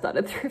since I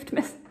started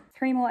Thriftmas.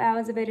 3 more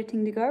hours of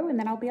editing to go and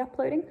then I'll be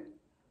uploading.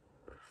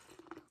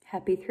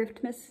 Happy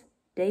Thriftmas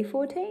Day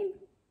 14.